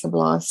 families have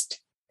lost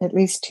at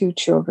least 2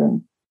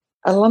 children.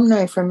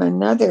 Alumni from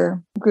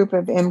another group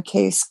of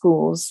MK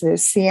schools, the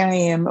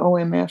CIM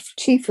OMF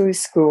Chifu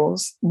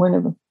schools, one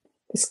of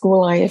the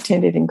school I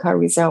attended in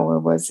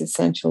Karuizawa was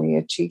essentially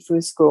a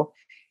Chifu school.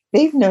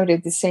 They've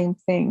noted the same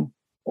thing.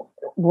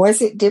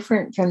 Was it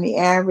different from the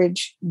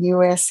average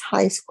U.S.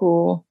 high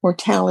school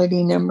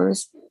mortality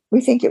numbers?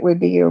 We think it would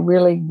be a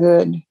really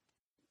good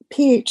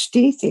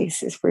PhD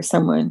thesis for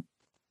someone.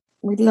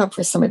 We'd love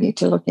for somebody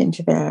to look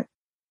into that.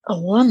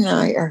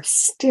 Alumni are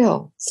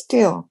still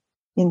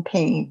in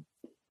pain.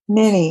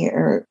 Many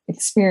are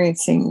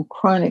experiencing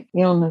chronic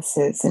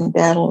illnesses and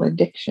battle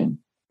addiction,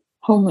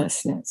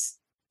 homelessness.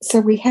 So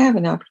we have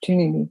an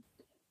opportunity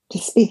to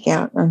speak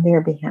out on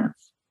their behalf.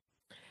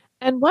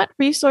 And what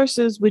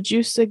resources would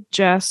you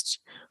suggest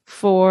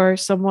for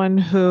someone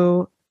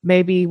who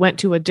maybe went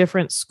to a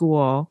different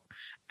school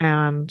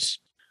and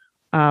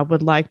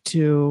would like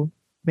to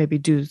maybe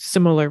do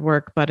similar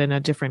work, but in a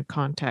different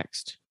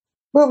context?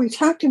 Well, we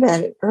talked about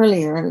it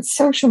earlier.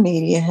 Social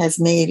media has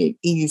made it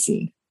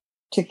easy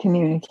to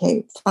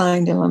communicate,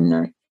 find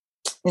alumni,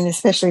 and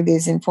especially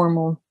these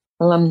informal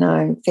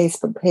alumni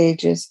Facebook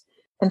pages.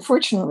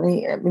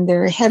 Unfortunately,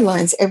 there are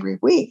headlines every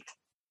week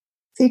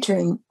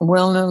featuring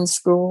well-known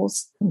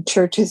schools and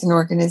churches and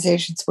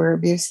organizations where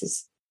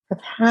abuses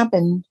have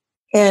happened.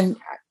 And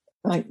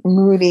like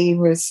Moody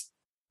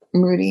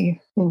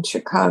in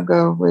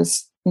Chicago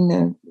was in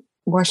the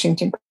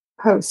Washington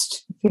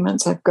Post a few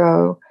months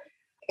ago.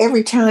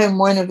 Every time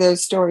one of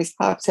those stories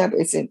pops up,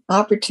 it's an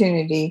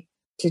opportunity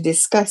to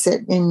discuss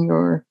it in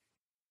your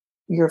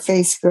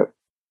Facebook,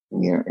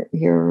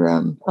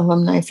 your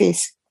alumni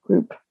face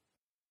group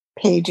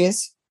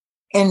pages,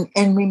 and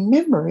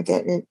remember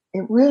that it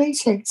really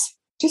takes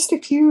just a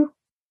few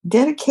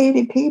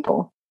dedicated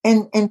people,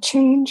 and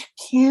change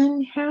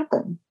can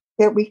happen.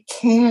 That we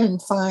can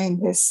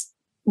find this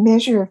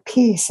measure of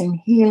peace and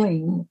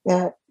healing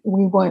that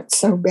we want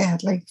so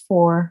badly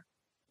for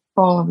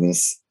all of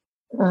these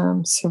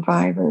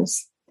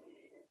survivors.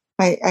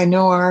 I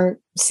know our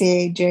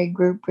CAJ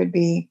group would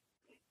be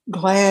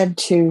glad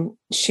to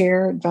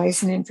share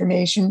advice and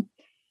information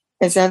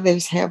as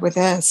others have with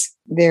us.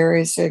 There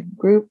is a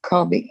group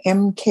called the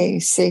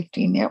MK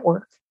Safety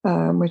Network,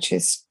 which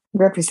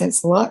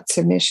represents lots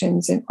of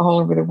missions all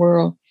over the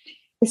world.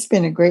 It's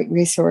been a great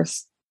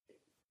resource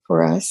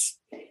for us.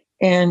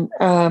 And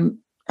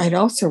I'd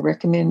also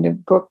recommend a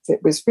book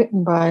that was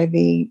written by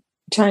the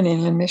China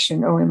Inland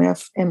Mission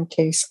OMF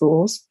MK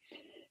schools.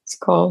 It's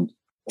called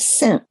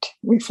Sent,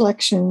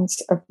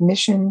 Reflections of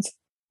Missions,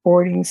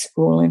 Boarding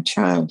School, and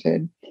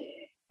Childhood.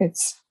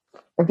 It's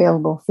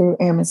available through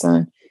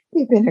Amazon.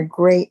 They've been a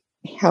great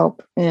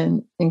help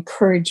and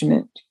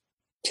encouragement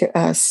to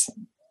us.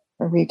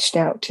 I reached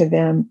out to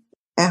them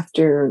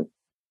after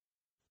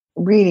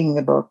reading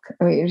the book.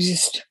 I mean, it was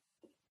just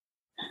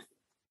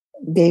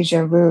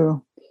deja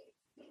vu.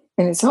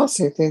 And it's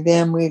also through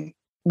them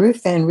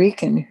Ruth Van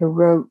Rieken, who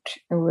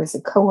was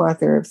a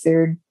co-author of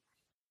Third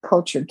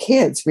Culture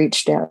Kids,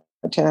 reached out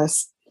to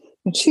us.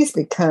 And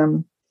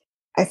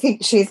I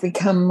think she's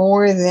become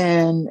more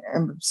than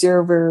an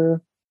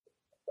observer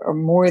or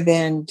more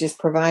than just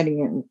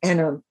providing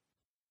an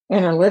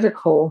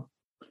analytical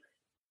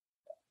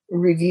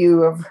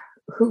review of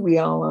who we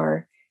all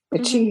are.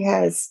 But she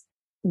has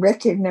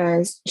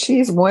recognized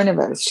she's one of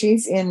us.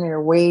 She's in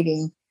there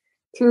waiting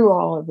through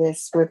all of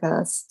this with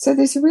us. So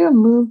there's a real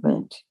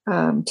movement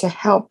to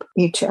help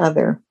each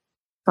other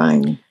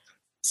find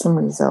some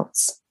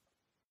results.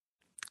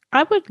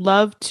 I would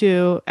love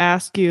to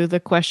ask you the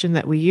question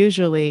that we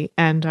usually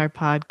end our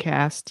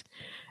podcast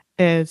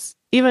is,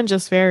 even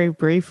just very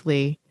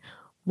briefly,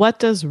 what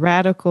does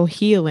radical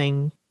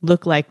healing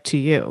look like to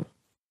you?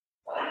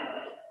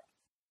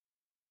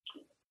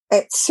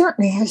 It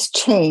certainly has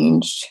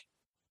changed.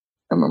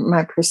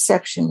 My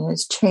perception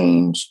has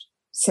changed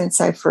since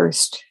I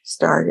first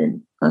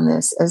started on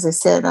this. As I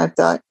said, I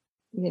thought,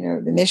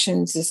 the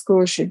missions, the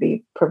schools should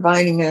be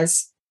providing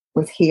us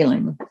with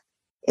healing.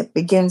 It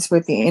begins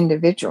with the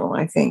individual,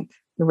 I think,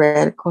 the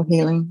radical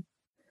healing.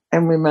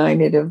 I'm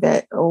reminded of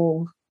that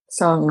old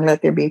song,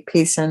 Let There Be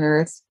Peace on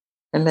Earth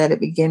and Let It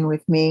Begin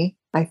With Me.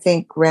 I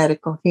think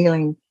radical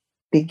healing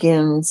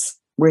begins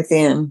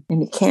within,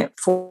 and you can't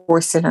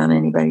force it on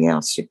anybody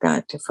else. You've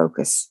got to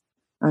focus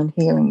on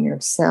healing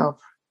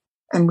yourself.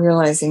 I'm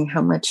realizing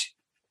how much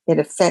it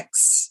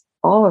affects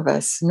all of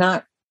us,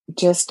 not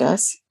just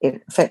us.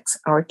 It affects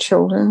our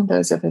children,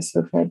 those of us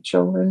who've had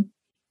children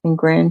and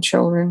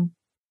grandchildren,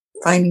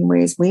 finding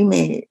ways we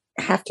may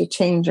have to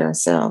change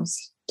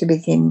ourselves to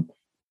begin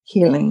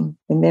healing,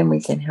 and then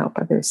we can help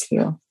others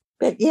heal.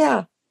 But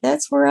yeah,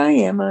 that's where I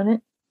am on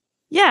it.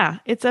 Yeah,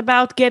 it's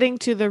about getting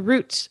to the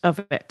root of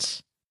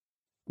it.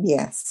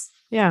 Yes.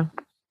 Yeah.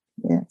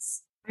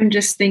 Yes. I'm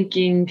just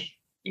thinking,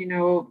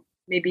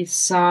 maybe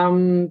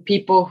some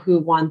people who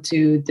want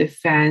to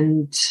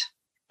defend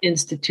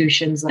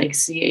institutions like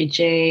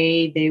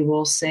CAJ, they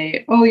will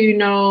say, oh,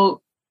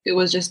 it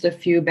was just a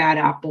few bad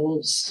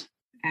apples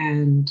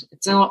and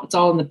it's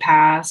all in the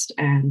past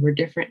and we're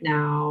different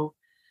now.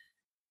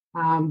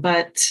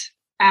 But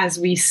as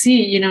we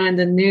see, in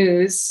the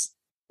news,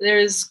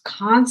 there's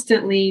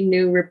constantly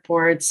new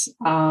reports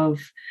of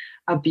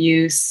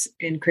abuse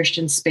in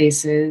Christian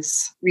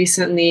spaces.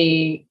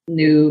 Recently,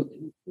 new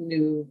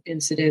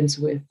incidents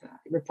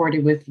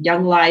reported with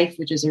Young Life,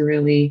 which is a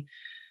really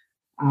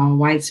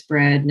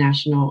widespread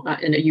national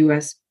in a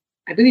U.S.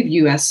 I believe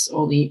U.S.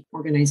 only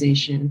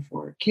organization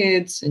for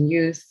kids and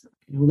youth.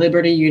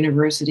 Liberty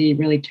University,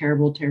 really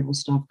terrible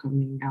stuff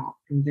coming out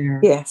from there.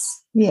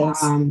 Yes.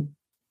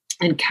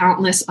 And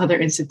countless other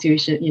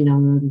institutions,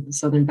 the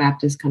Southern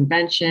Baptist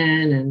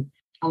Convention, and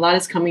a lot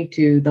is coming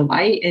to the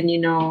light. And,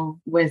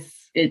 with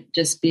it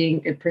just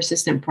being a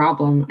persistent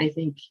problem, I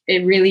think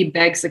it really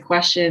begs the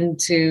question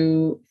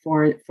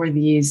for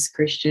these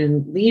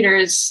Christian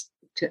leaders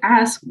to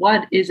ask,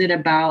 what is it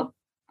about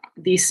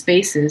these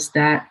spaces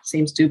that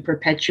seems to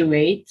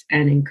perpetuate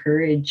and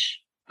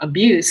encourage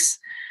abuse?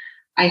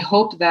 I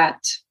hope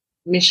that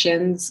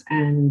missions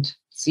and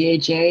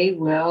CAJ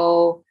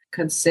will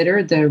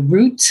consider the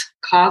root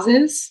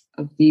causes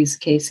of these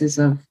cases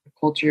of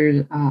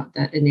culture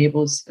that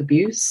enables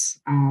abuse.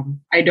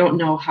 I don't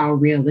know how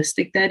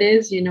realistic that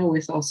is,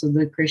 with also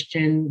the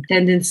Christian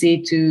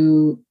tendency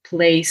to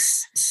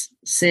place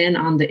sin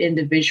on the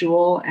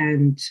individual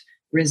and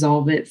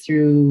resolve it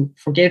through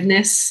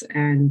forgiveness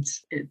and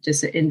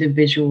just an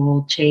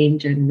individual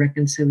change and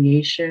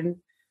reconciliation.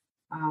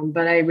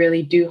 But I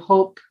really do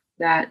hope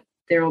that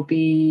there will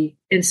be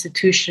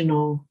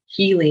institutional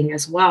healing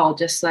as well.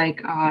 Just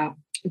like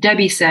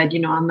Debbie said,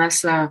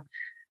 unless an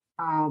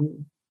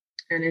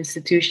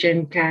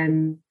institution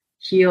can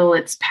heal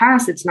its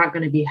past, it's not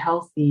going to be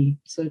healthy.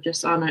 So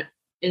just on an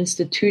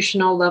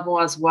institutional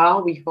level as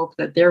well, we hope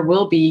that there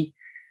will be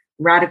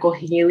radical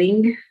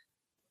healing.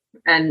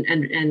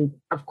 And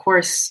of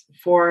course,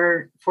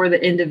 for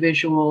the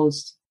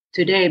individuals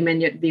today,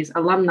 many of these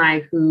alumni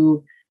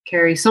who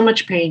carry so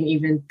much pain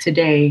even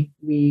today,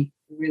 we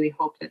really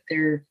hope that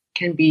there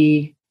can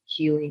be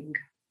healing.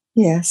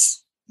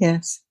 Yes.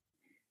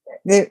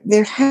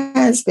 There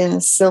has been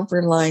a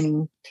silver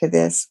lining to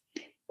this.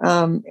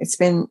 It's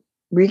been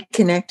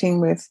reconnecting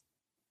with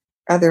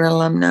other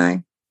alumni,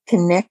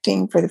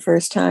 connecting for the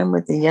first time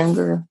with the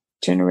younger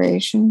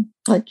generation,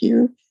 like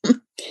you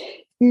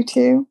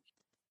two.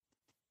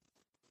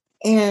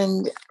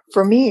 And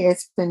for me,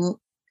 it's been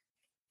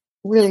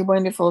really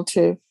wonderful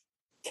to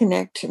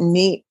connect and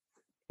meet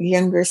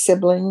younger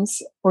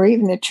siblings or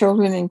even the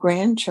children and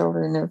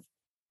grandchildren of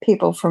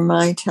people from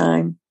my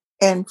time.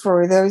 And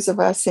for those of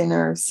us in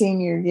our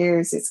senior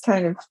years, it's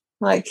kind of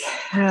like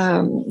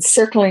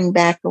circling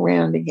back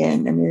around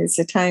again. I mean, it's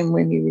a time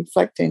when you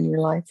reflect on your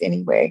life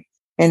anyway.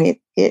 And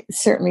it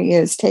certainly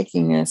is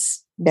taking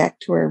us back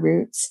to our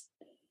roots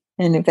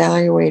and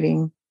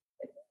evaluating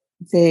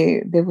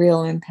the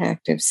real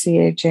impact of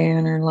CAJ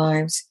on our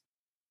lives.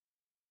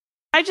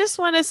 I just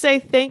want to say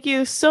thank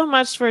you so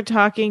much for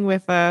talking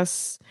with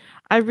us.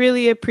 I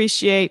really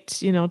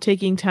appreciate,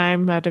 taking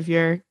time out of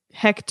your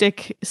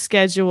hectic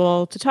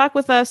schedule to talk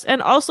with us.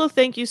 And also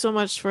thank you so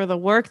much for the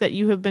work that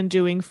you have been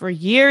doing for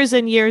years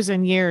and years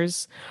and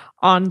years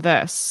on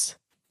this.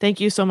 Thank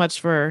you so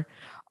much for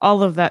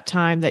all of that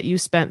time that you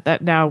spent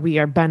that now we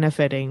are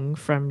benefiting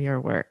from your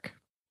work.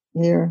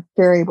 You're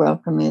very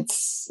welcome.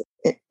 It's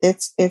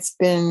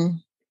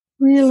been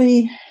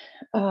really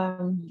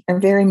a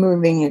very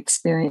moving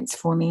experience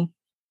for me.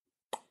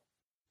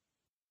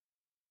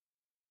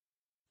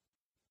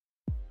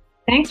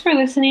 Thanks for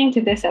listening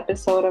to this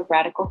episode of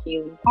Radical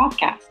Healing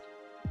Podcast.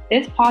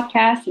 This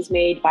podcast is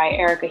made by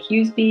Erica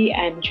Hughesby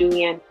and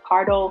Julianne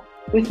Picardo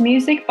with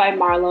music by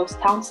Marlos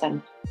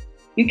Townsend.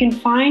 You can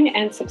find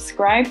and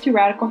subscribe to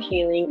Radical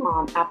Healing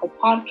on Apple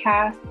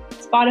Podcasts,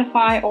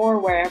 Spotify, or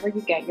wherever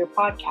you get your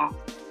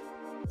podcasts.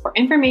 For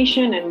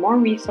information and more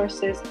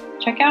resources,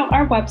 check out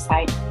our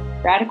website,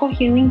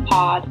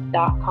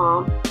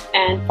 radicalhealingpod.com,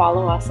 and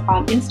follow us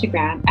on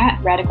Instagram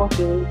at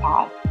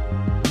radicalhealingpod.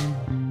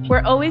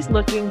 We're always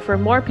looking for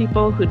more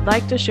people who'd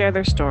like to share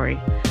their story,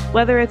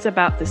 whether it's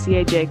about the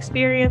CAJ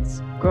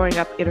experience, growing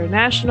up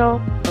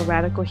international, or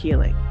radical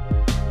healing.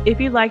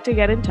 If you'd like to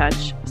get in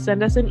touch,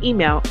 send us an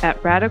email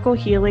at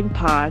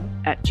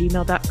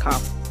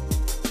radicalhealingpod@gmail.com.